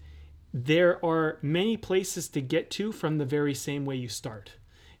 and there are many places to get to from the very same way you start.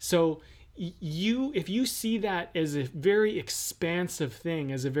 So if you see that as a very expansive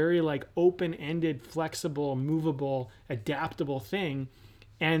thing, as a very like open-ended, flexible, movable, adaptable thing,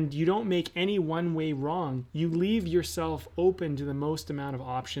 and you don't make any one way wrong, you leave yourself open to the most amount of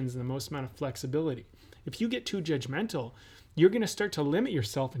options and the most amount of flexibility. If you get too judgmental, you're going to start to limit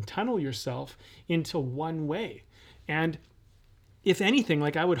yourself and tunnel yourself into one way. And if anything,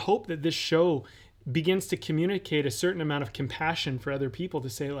 like I would hope that this show begins to communicate a certain amount of compassion for other people, to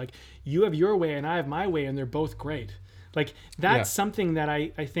say like, you have your way and I have my way and they're both great. Like that's something that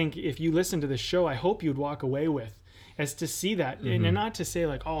I think if you listen to this show, I hope you'd walk away with, as to see that, and not to say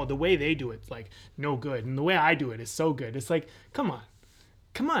like, oh, the way they do it's like no good and the way I do it is so good. It's like, come on,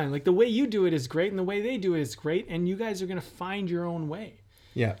 like the way you do it is great and the way they do it is great, and you guys are going to find your own way.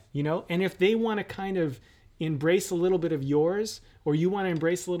 Yeah. You know, and if they want to kind of embrace a little bit of yours, or you want to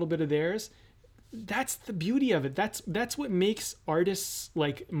embrace a little bit of theirs, that's the beauty of it. That's what makes artists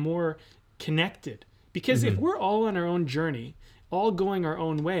like more connected. Because if we're all on our own journey, all going our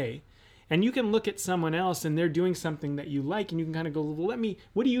own way, and you can look at someone else and they're doing something that you like, and you can kind of go, well,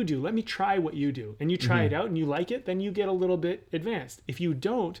 what do you do? Let me try what you do. And you try it out and you like it, then you get a little bit advanced. If you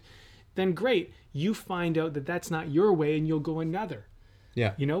don't, then great. You find out that that's not your way and you'll go another.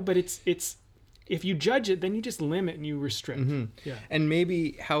 Yeah. You know, but it's if you judge it, then you just limit and you restrict. Yeah. And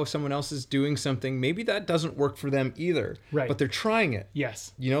maybe how someone else is doing something, maybe that doesn't work for them either. Right. But they're trying it.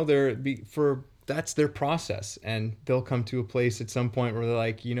 Yes. You know, that's their process, and they'll come to a place at some point where they're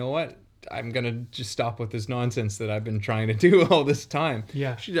like, you know what? I'm going to just stop with this nonsense that I've been trying to do all this time.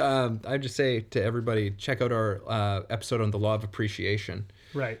 Yeah. I just say to everybody, check out our episode on the law of appreciation.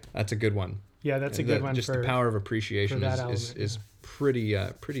 Right. That's a good one. Yeah, that's a good one. Just the power of appreciation is pretty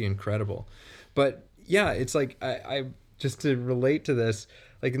incredible. But yeah, it's like I just to relate to this,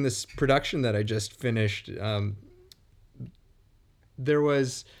 like in this production that I just finished, there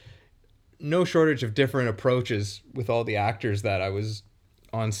was no shortage of different approaches with all the actors that I was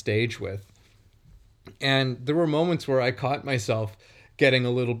on stage with. And there were moments where I caught myself getting a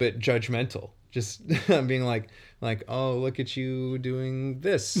little bit judgmental, just being like, oh, look at you doing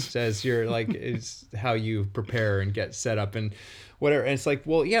this as you're like, it's how you prepare and get set up and whatever. And it's like,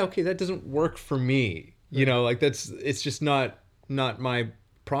 well, yeah, okay, that doesn't work for me. You know, like it's just not my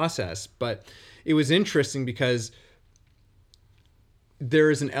process. But it was interesting because there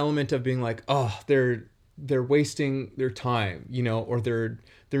is an element of being like, oh, they're wasting their time, you know, or they're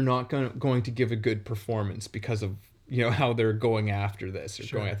not going to give a good performance because of, you know, how they're going after this or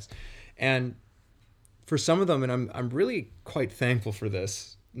going at this. And for some of them, and I'm really quite thankful for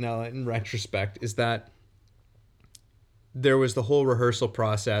this now in retrospect, is that there was the whole rehearsal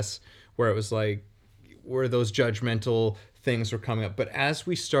process where it was like, where those judgmental things were coming up. But as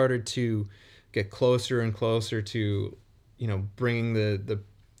we started to get closer and closer to, you know, bringing the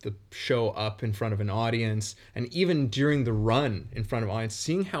show up in front of an audience, and even during the run in front of an audience,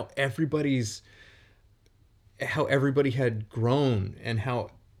 seeing how everybody had grown and how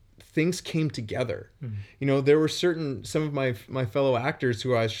things came together. You know, there were some of my fellow actors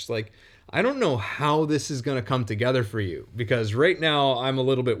who I was just like, I don't know how this is going to come together for you, because right now I'm a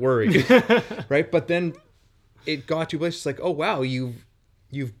little bit worried. Right. But then it got to a place, it's like, oh wow, you've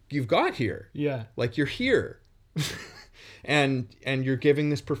got here. Yeah. Like you're here. and you're giving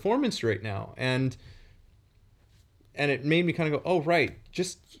this performance right now. And it made me kind of go, oh, right.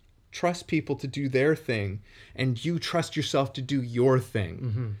 Just trust people to do their thing, and you trust yourself to do your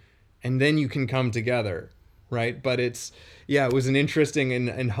thing. And then you can come together. Right. But it was an interesting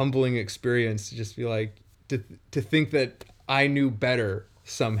and humbling experience to just be like, to think that I knew better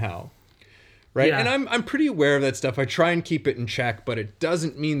somehow. Right. Yeah. And I'm pretty aware of that stuff. I try and keep it in check, but it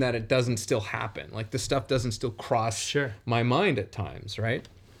doesn't mean that it doesn't still happen. Like the stuff doesn't still cross my mind at times. Right.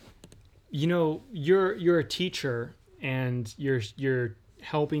 You know, you're a teacher, and you're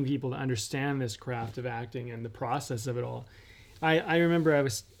helping people to understand this craft of acting and the process of it all. I remember I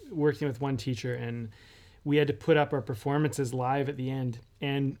was working with one teacher, and we had to put up our performances live at the end.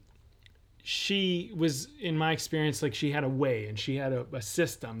 And she was, in my experience, like she had a way, and she had a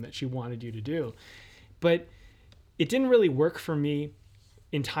system that she wanted you to do. But it didn't really work for me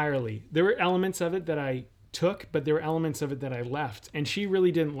entirely. There were elements of it that I took, but there were elements of it that I left. And she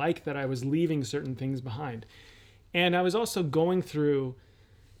really didn't like that I was leaving certain things behind. And I was also going through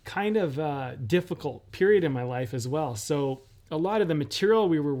kind of a difficult period in my life as well. So a lot of the material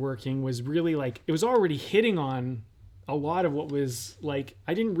we were working was really like, it was already hitting on a lot of what was like,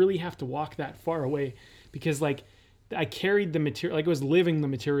 I didn't really have to walk that far away, because like I carried the material, like I was living the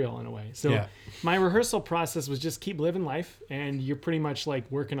material in a way. So my rehearsal process was just keep living life, and you're pretty much like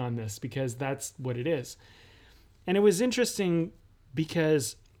working on this because that's what it is. And it was interesting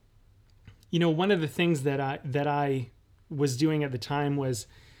because, you know, one of the things that I was doing at the time was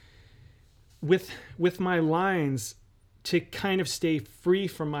with my lines, to kind of stay free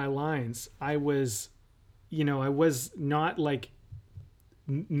from my lines, I was not like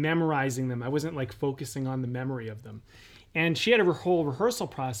memorizing them. I wasn't like focusing on the memory of them. And she had a whole rehearsal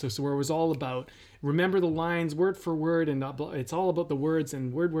process where it was all about remember the lines word for word, and it's all about the words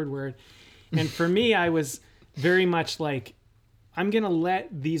and word. And for me, I was very much like, I'm going to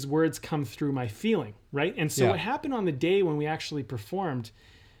let these words come through my feeling, right? And so what happened on the day when we actually performed,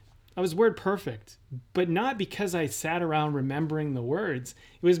 I was word perfect, but not because I sat around remembering the words.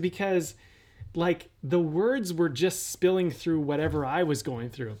 It was because like the words were just spilling through whatever I was going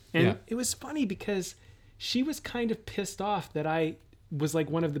through. And it was funny because she was kind of pissed off that I was like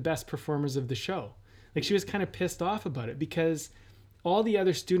one of the best performers of the show. Like she was kind of pissed off about it because all the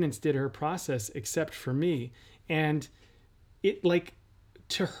other students did her process except for me. And it like,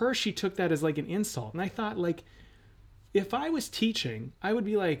 to her, she took that as like an insult. And I thought, like, if I was teaching, I would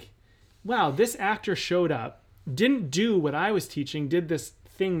be like, wow, this actor showed up, didn't do what I was teaching, did this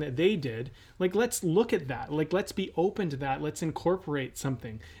thing that they did. Like, let's look at that. Like, let's be open to that. Let's incorporate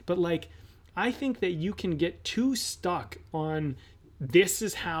something. But like, I think that you can get too stuck on this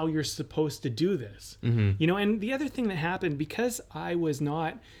is how you're supposed to do this. Mm-hmm. You know, and the other thing that happened, because I was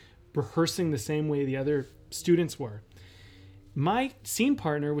not rehearsing the same way the other students were, my scene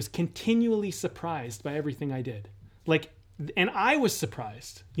partner was continually surprised by everything I did. Like, and I was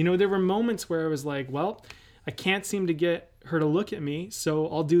surprised. You know, there were moments where I was like, well, I can't seem to get her to look at me, so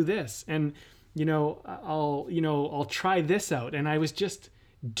I'll do this. And, I'll try this out. And I was just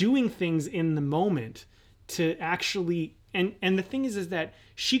doing things in the moment to actually, and the thing is that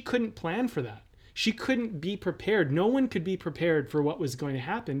she couldn't plan for that. She couldn't be prepared. No one could be prepared for what was going to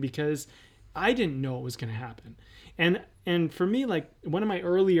happen because I didn't know what was going to happen. And for me, like, one of my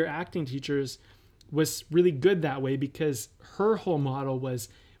earlier acting teachers was really good that way because her whole model was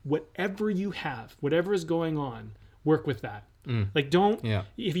whatever you have, whatever is going on, work with that. Like, don't,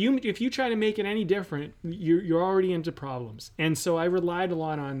 if you try to make it any different, you're already into problems. And so I relied a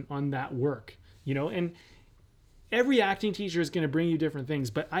lot on that work, you know, and every acting teacher is going to bring you different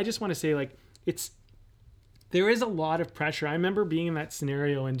things. But I just want to say, like, there is a lot of pressure. I remember being in that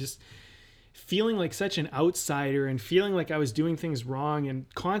scenario and just feeling like such an outsider and feeling like I was doing things wrong and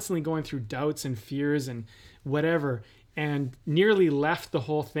constantly going through doubts and fears and whatever, and nearly left the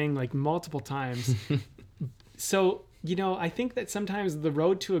whole thing like multiple times. So, you know, I think that sometimes the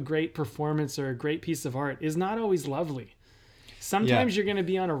road to a great performance or a great piece of art is not always lovely. Sometimes you're going to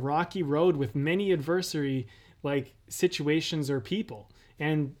be on a rocky road with many adversary like situations or people.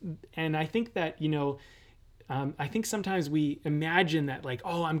 And I think that, you know, I think sometimes we imagine that like,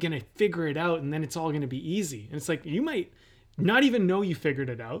 oh, I'm going to figure it out and then it's all going to be easy. And it's like, you might not even know you figured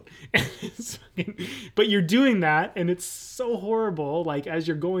it out, but you're doing that. And it's so horrible, like, as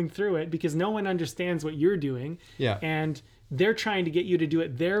you're going through it, because no one understands what you're doing. Yeah. And they're trying to get you to do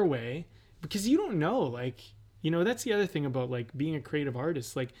it their way because you don't know, like, you know, that's the other thing about like being a creative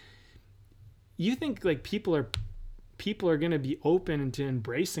artist. Like, you think like people are going to be open to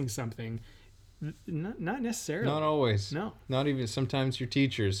embracing something. Not necessarily. Not always. No. Not even sometimes your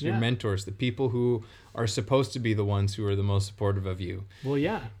teachers, your mentors, the people who are supposed to be the ones who are the most supportive of you. Well,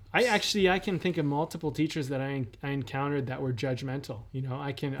 yeah. I can think of multiple teachers that I encountered that were judgmental. You know,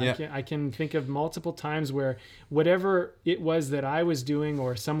 I can think of multiple times where whatever it was that I was doing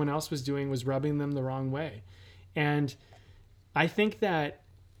or someone else was doing was rubbing them the wrong way. And I think that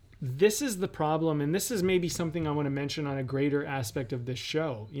this is the problem, and this is maybe something I want to mention on a greater aspect of this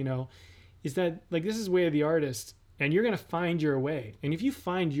show, you know, is that like this is Way of the Artist, and you're going to find your way. And if you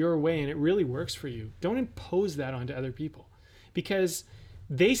find your way and it really works for you, don't impose that onto other people because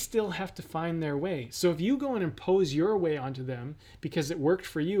they still have to find their way. So if you go and impose your way onto them because it worked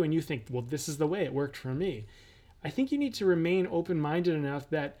for you and you think, well, this is the way it worked for me, I think you need to remain open-minded enough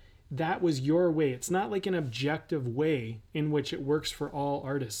that that was your way. It's not like an objective way in which it works for all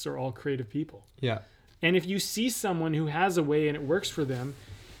artists or all creative people. Yeah. And if you see someone who has a way and it works for them,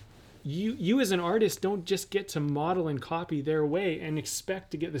 you as an artist don't just get to model and copy their way and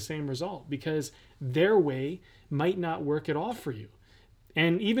expect to get the same result because their way might not work at all for you.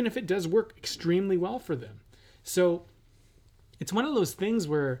 And even if it does work extremely well for them. So it's one of those things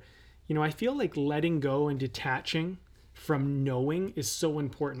where, you know, I feel like letting go and detaching from knowing is so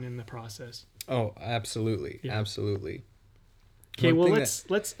important in the process. Oh, absolutely. Yeah. Absolutely. Okay, well,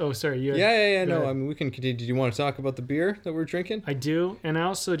 let's. Oh, sorry. No, I mean, we can continue. Do you want to talk about the beer that we're drinking? I do, and I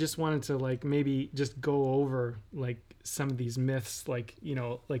also just wanted to like maybe just go over like some of these myths, like, you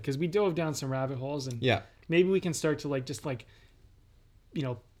know, like because we dove down some rabbit holes, and maybe we can start to like just like, you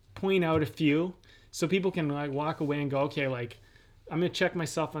know, point out a few so people can like walk away and go, okay, like I'm gonna check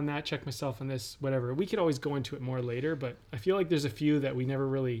myself on that, check myself on this, whatever. We could always go into it more later, but I feel like there's a few that we never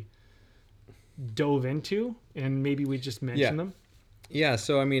really dove into, and maybe we just mentioned them. Yeah,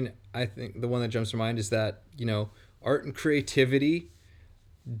 so I mean, I think the one that jumps to mind is that, you know, art and creativity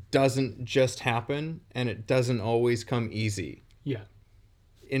doesn't just happen, and it doesn't always come easy. Yeah.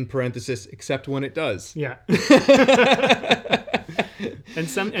 In parenthesis, except when it does. Yeah.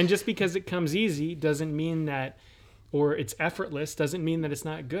 And just because it comes easy doesn't mean that, or it's effortless, doesn't mean that it's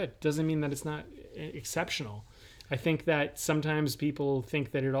not good. Doesn't mean that it's not exceptional. I think that sometimes people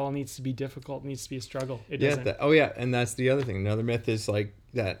think that it all needs to be difficult, needs to be a struggle. It doesn't. And that's the other thing. Another myth is like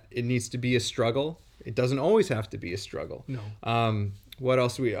that it needs to be a struggle. It doesn't always have to be a struggle. No. What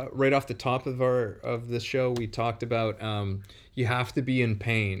else we right off the top of the show we talked about you have to be in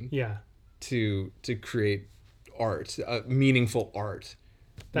pain to create art, meaningful art.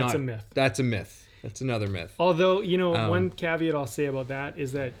 That's a myth. That's a myth. That's another myth. Although, one caveat I'll say about that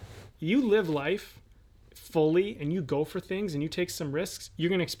is that you live life fully and you go for things and you take some risks, you're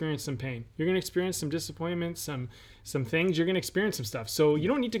going to experience some pain. You're going to experience some disappointment, some things. You're going to experience some stuff. So you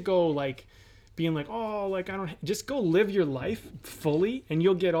don't need to go like being like, oh, like I don't, just go live your life fully and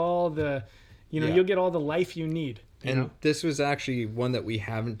you'll get all the, you'll get all the life you need. This was actually one that we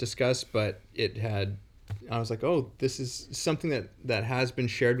haven't discussed, but I was like, oh, this is something that has been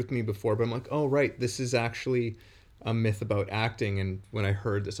shared with me before, but I'm like, oh, right, this is actually a myth about acting. And when I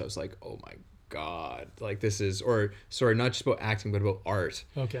heard this, I was like, oh my God, like this is, or sorry, not just about acting, but about art.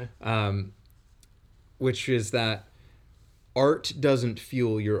 Okay. Which is that art doesn't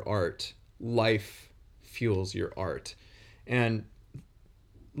fuel your art. Life fuels your art. And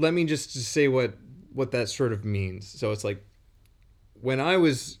let me just say what that sort of means. So it's like when I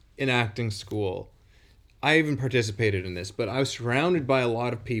was in acting school, I even participated in this, but I was surrounded by a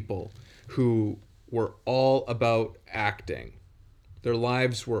lot of people who were all about acting. Their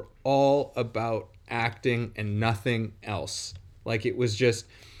lives were all about acting and nothing else. Like it was just,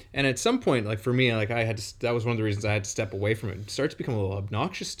 and at some point, like for me, like that was one of the reasons I had to step away from it. It started to become a little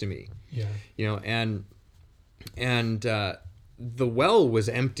obnoxious to me. Yeah. And the well was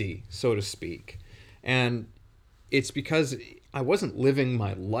empty, so to speak. And it's because I wasn't living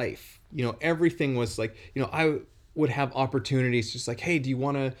my life. Everything was like, I would have opportunities just like, hey, do you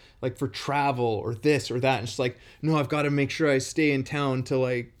want to like for travel or this or that? And it's like, no, I've got to make sure I stay in town to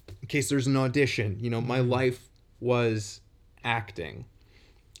like, in case there's an audition. My life was acting.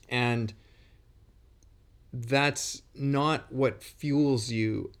 And that's not what fuels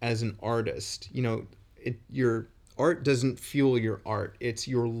you as an artist. Your art doesn't fuel your art. It's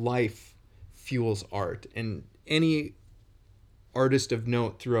your life fuels art. And any artist of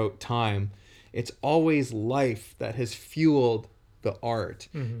note throughout time, it's always life that has fueled the art.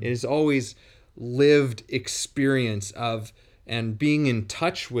 Mm-hmm. It is always lived experience of and being in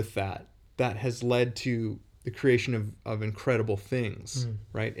touch with that has led to the creation of incredible things,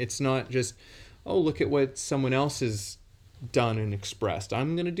 right? It's not just, oh, look at what someone else has done and expressed.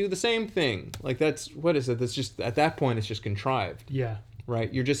 I'm going to do the same thing. Like what is it? That's just, at that point, it's just contrived. Yeah.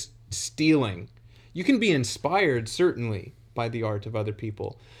 Right? You're just stealing. You can be inspired, certainly, by the art of other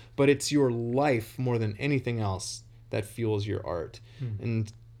people, but it's your life more than anything else that fuels your art.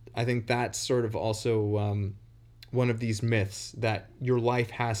 And I think that's sort of also one of these myths, that your life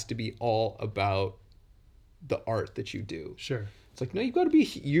has to be all about the art that you do. Sure. It's like, no, you've got to be,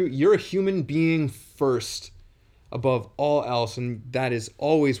 you're a human being first above all else, and that is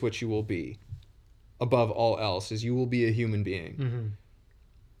always what you will be above all else, is you will be a human being. Mm-hmm.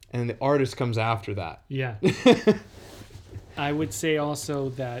 And the artist comes after that. Yeah. I would say also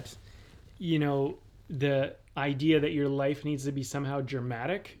that, the idea that your life needs to be somehow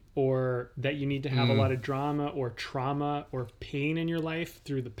dramatic, or that you need to have a lot of drama or trauma or pain in your life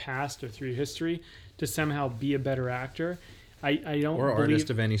through the past or through history to somehow be a better actor. I don't or believe, artist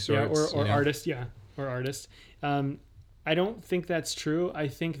of any sort. Yeah, or artist, yeah, or artist. I don't think that's true. I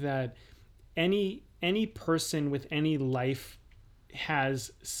think that any person with any life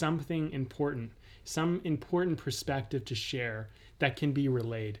has something important, some important perspective to share that can be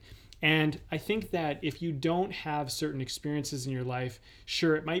relayed. And I think that if you don't have certain experiences in your life,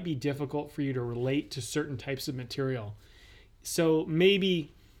 sure, it might be difficult for you to relate to certain types of material. So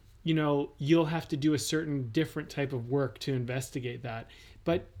maybe, you'll have to do a certain different type of work to investigate that.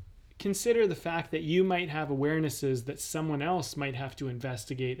 But consider the fact that you might have awarenesses that someone else might have to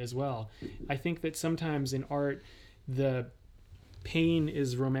investigate as well. I think that sometimes in art, the pain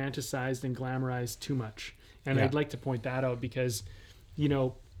is romanticized and glamorized too much. And I'd like to point that out because,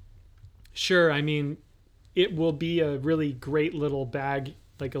 sure, I mean, it will be a really great little bag,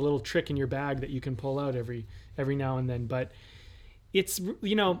 like a little trick in your bag that you can pull out every now and then. But it's,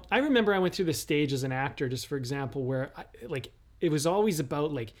 I remember I went through this stage as an actor, just for example, where it was always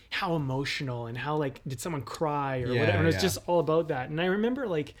about like how emotional and how like, did someone cry or whatever. And it was just all about that. And I remember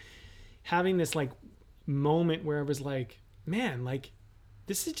like having this like moment where I was like, man, like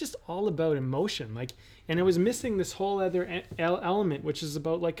this is just all about emotion. Like, and I was missing this whole other element, which is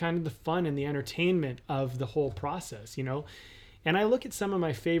about like kind of the fun and the entertainment of the whole process, And I look at some of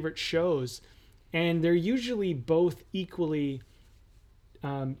my favorite shows and they're usually both equally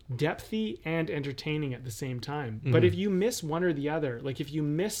depthy and entertaining at the same time. But if you miss one or the other, like if you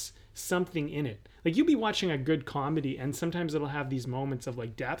miss something in it, like you'll be watching a good comedy and sometimes it'll have these moments of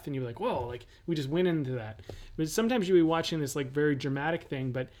like depth and you're like, whoa, like we just went into that. But sometimes you'll be watching this like very dramatic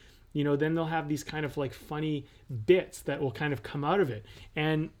thing, but then they'll have these kind of like funny bits that will kind of come out of it.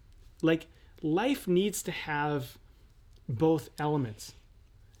 And like life needs to have both elements.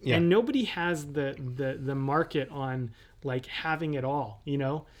 Yeah. And nobody has the market on like having it all,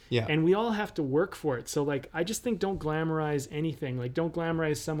 Yeah. And we all have to work for it. So like, I just think don't glamorize anything. Like don't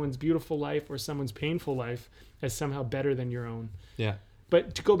glamorize someone's beautiful life or someone's painful life as somehow better than your own. Yeah.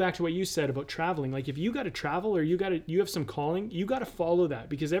 But to go back to what you said about traveling, like if you got to travel or you have some calling, you got to follow that,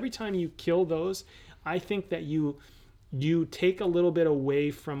 because every time you kill those, I think that you take a little bit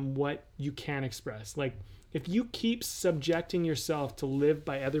away from what you can express. Like if you keep subjecting yourself to live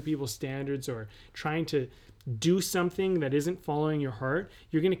by other people's standards or trying to do something that isn't following your heart,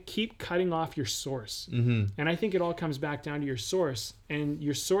 you're going to keep cutting off your source. Mm-hmm. And I think it all comes back down to your source, and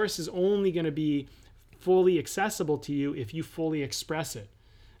your source is only going to be fully accessible to you if you fully express it.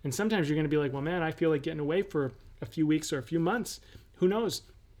 And sometimes you're going to be like, well, man, I feel like getting away for a few weeks or a few months. Who knows?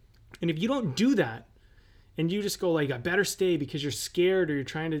 And if you don't do that and you just go like, I better stay because you're scared or you're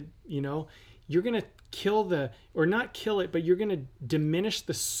trying to, you're going to not kill it, but you're going to diminish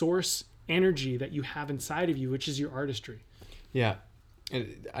the source energy that you have inside of you, which is your artistry. Yeah.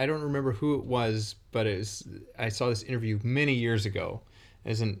 And I don't remember who it was, but I saw this interview many years ago.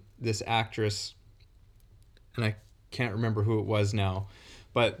 This actress, and I can't remember who it was now,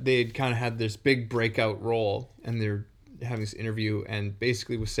 but they'd kind of had this big breakout role, and they're having this interview and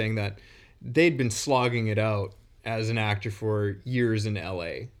basically was saying that they'd been slogging it out as an actor for years in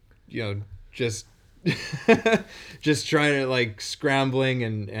LA, just just trying to like scrambling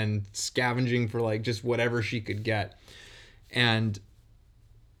and scavenging for like just whatever she could get, and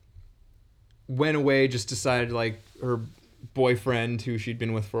went away, just decided like her boyfriend who she'd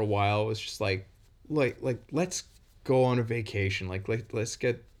been with for a while was just like let's go on a vacation, like let's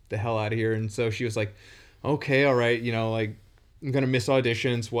get the hell out of here. And so she was like, okay, all right, like I'm gonna miss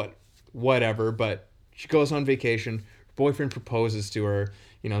auditions, whatever, but she goes on vacation, her boyfriend proposes to her,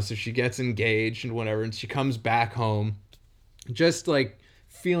 so she gets engaged and whatever, and she comes back home just like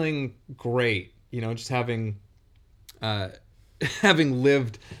feeling great, just having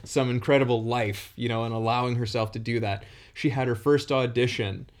lived some incredible life, and allowing herself to do that. She had her first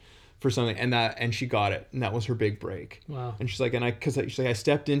audition for something, and she got it, and that was her big break. Wow. And she's like, I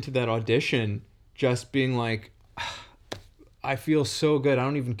stepped into that audition just being like, I feel so good, I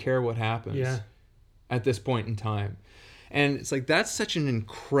don't even care what happens. Yeah. At this point in time. And it's like, that's such an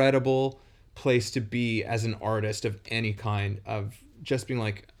incredible place to be as an artist of any kind, of just being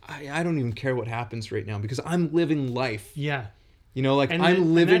like, I don't even care what happens right now because I'm living life. Yeah.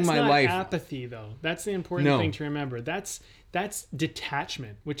 I'm living my life. That's not apathy, though. That's the important thing to remember. That's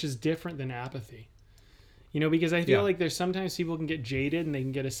detachment, which is different than apathy. Because I feel like there's sometimes people can get jaded and they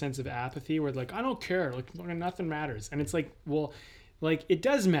can get a sense of apathy where they're like, I don't care, like nothing matters. And it's like, well, like it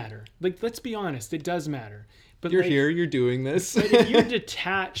does matter. Like, let's be honest, it does matter. But you're here, you're doing this. But if you're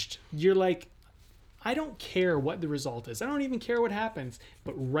detached, you're like, I don't care what the result is. I don't even care what happens.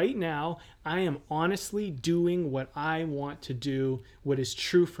 But right now, I am honestly doing what I want to do, what is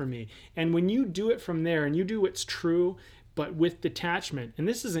true for me. And when you do it from there and you do what's true, but with detachment, and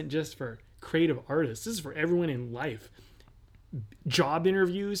this isn't just for creative artists, this is for everyone in life, job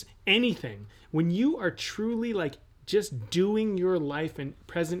interviews, anything. When you are truly like just doing your life and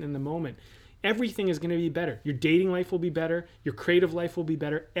present in the moment, everything is going to be better. Your dating life will be better. Your creative life will be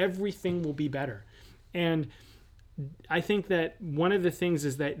better. Everything will be better. And I think that one of the things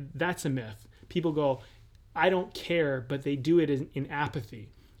is that that's a myth. People go, I don't care, but they do it in apathy.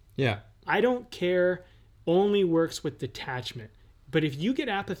 Yeah. I don't care only works with detachment. But if you get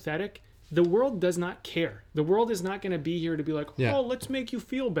apathetic, the world does not care. The world is not going to be here to be like, oh, let's make you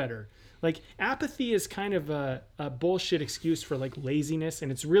feel better. Like, apathy is kind of a bullshit excuse for like laziness,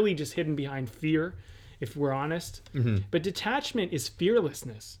 and it's really just hidden behind fear, if we're honest. Mm-hmm. But detachment is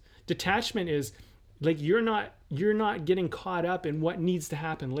fearlessness. Detachment is like you're not getting caught up in what needs to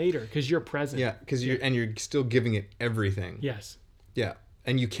happen later because you're present. Yeah, because you're still giving it everything. Yes. Yeah,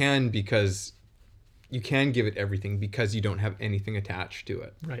 and you can give it everything because you don't have anything attached to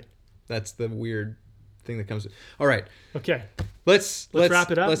it. Right. That's the weird thing that comes. All right. Okay. Let's wrap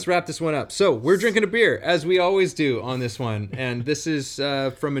it up. Let's wrap this one up. So we're drinking a beer as we always do on this one, and this is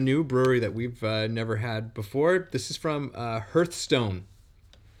from a new brewery that we've never had before. This is from Hearthstone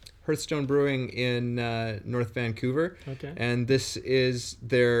Brewing in North Vancouver. Okay. And this is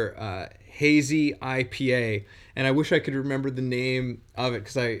their hazy IPA, and I wish I could remember the name of it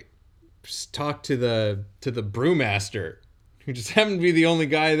because I talked to the brewmaster, who just happened to be the only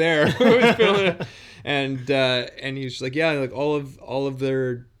guy there who was filling it. And he's just like, yeah, like all of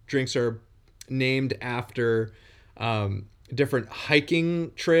their drinks are named after different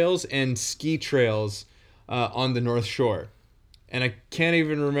hiking trails and ski trails on the North Shore. And I can't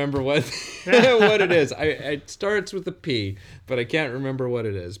even remember what what it is. It starts with a P, but I can't remember what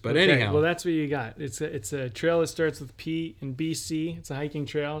it is. But okay, anyhow, well, that's what you got. It's a trail that starts with P in BC. It's a hiking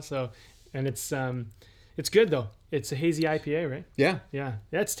trail. So, and it's good though. It's a hazy IPA, right? Yeah. Yeah.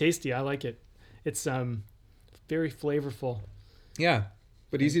 It's tasty. I like it. It's very flavorful. Yeah,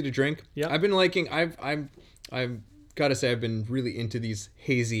 but easy to drink. Yeah. I've been liking. I've got to say I've been really into these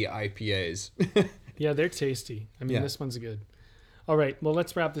hazy IPAs. Yeah, they're tasty. I mean, This one's good. All right, well,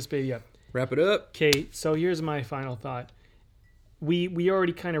 let's wrap this baby up. Wrap it up. Okay, so here's my final thought. We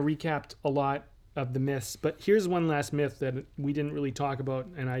already kind of recapped a lot of the myths, but here's one last myth that we didn't really talk about,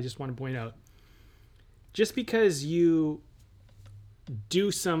 and I just want to point out. Just because you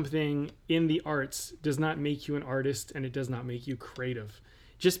do something in the arts does not make you an artist, and it does not make you creative.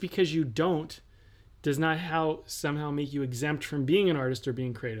 Just because you don't does not somehow make you exempt from being an artist or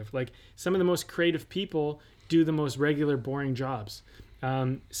being creative. Like, some of the most creative people do the most regular, boring jobs.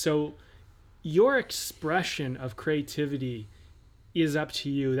 So your expression of creativity is up to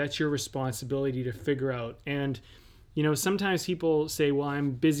you. That's your responsibility to figure out. And, sometimes people say, well,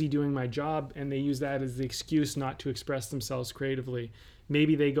 I'm busy doing my job, and they use that as the excuse not to express themselves creatively.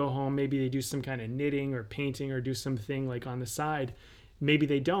 Maybe they go home, maybe they do some kind of knitting or painting or do something like on the side. Maybe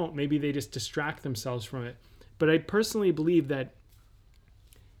they don't. Maybe they just distract themselves from it. But I personally believe that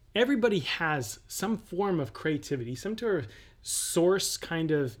everybody has some form of creativity, some sort of source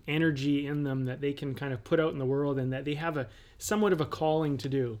kind of energy in them that they can kind of put out in the world, and that they have somewhat of a calling to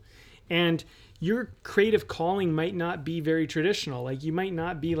do. And your creative calling might not be very traditional. Like, you might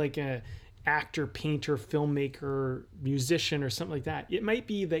not be like a actor, painter, filmmaker, musician, or something like that. It might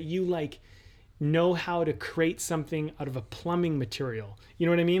be that you know how to create something out of a plumbing material. You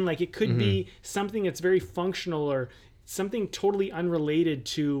know what I mean? Like, it could be something that's very functional or something totally unrelated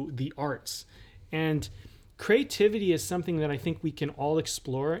to the arts. And creativity is something that I think we can all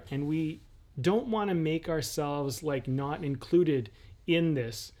explore, and we don't want to make ourselves like not included in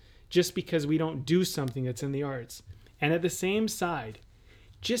this just because we don't do something that's in the arts. And at the same side,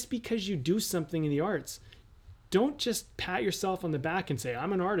 just because you do something in the arts, don't just pat yourself on the back and say,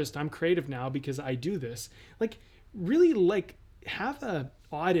 I'm an artist, I'm creative now because I do this. Like, really, have a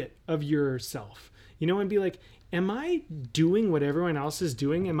audit of yourself, and be like, am I doing what everyone else is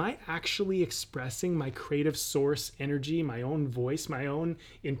doing? Am I actually expressing my creative source energy, my own voice, my own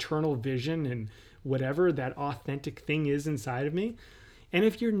internal vision, and whatever that authentic thing is inside of me? And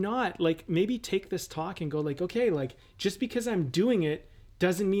if you're not, maybe take this talk and go okay, just because I'm doing it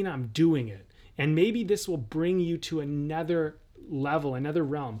doesn't mean I'm doing it. And maybe this will bring you to another level, another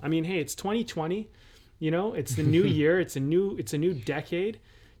realm. I mean, hey, it's 2020, it's the new year. It's a new decade.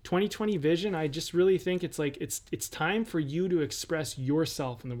 2020 vision. I just really think it's time for you to express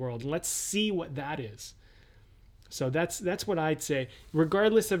yourself in the world. Let's see what that is. So that's what I'd say,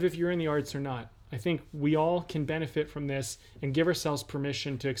 regardless of if you're in the arts or not. I think we all can benefit from this and give ourselves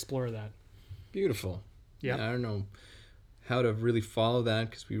permission to explore that. Beautiful. Yeah. I don't know how to really follow that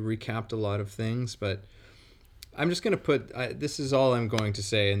because we recapped a lot of things, but I'm just going to put, this is all I'm going to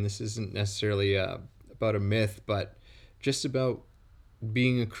say, and this isn't necessarily about a myth, but just about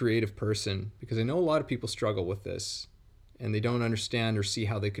being a creative person, because I know a lot of people struggle with this and they don't understand or see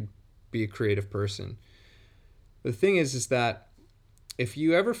how they could be a creative person. But the thing is that if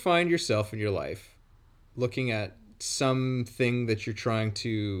you ever find yourself in your life looking at something that you're trying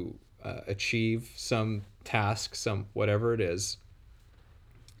to achieve, some task, some whatever it is,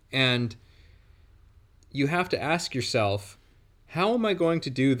 and you have to ask yourself, how am I going to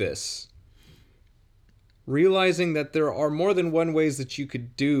do this? Realizing that there are more than one ways that you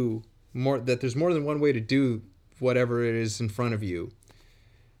could do that there's more than one way to do whatever it is in front of you.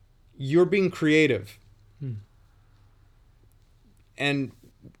 You're being creative. And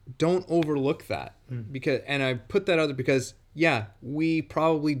don't overlook that. And I put that out there because, yeah, we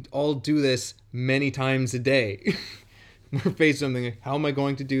probably all do this many times a day. We're faced with something like, how am I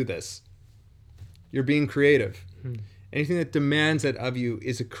going to do this? You're being creative. Anything that demands that of you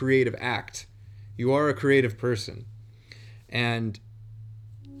is a creative act. You are a creative person. And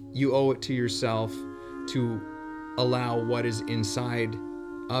you owe it to yourself to allow what is inside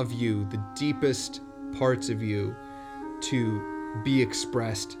of you, the deepest parts of you, to be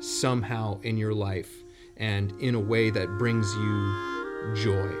expressed somehow in your life and in a way that brings you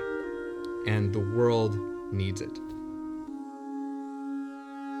joy. and the world needs it.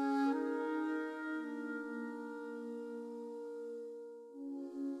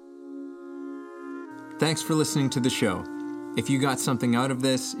 Thanks for listening to the show. If you got something out of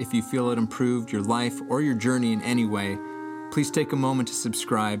this, if you feel it improved your life or your journey in any way, please take a moment to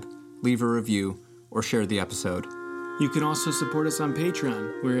subscribe, leave a review, or share the episode. You can also support us on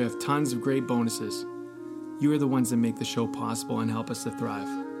Patreon, where we have tons of great bonuses. You are the ones that make the show possible and help us to thrive.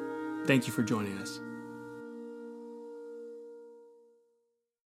 Thank you for joining us.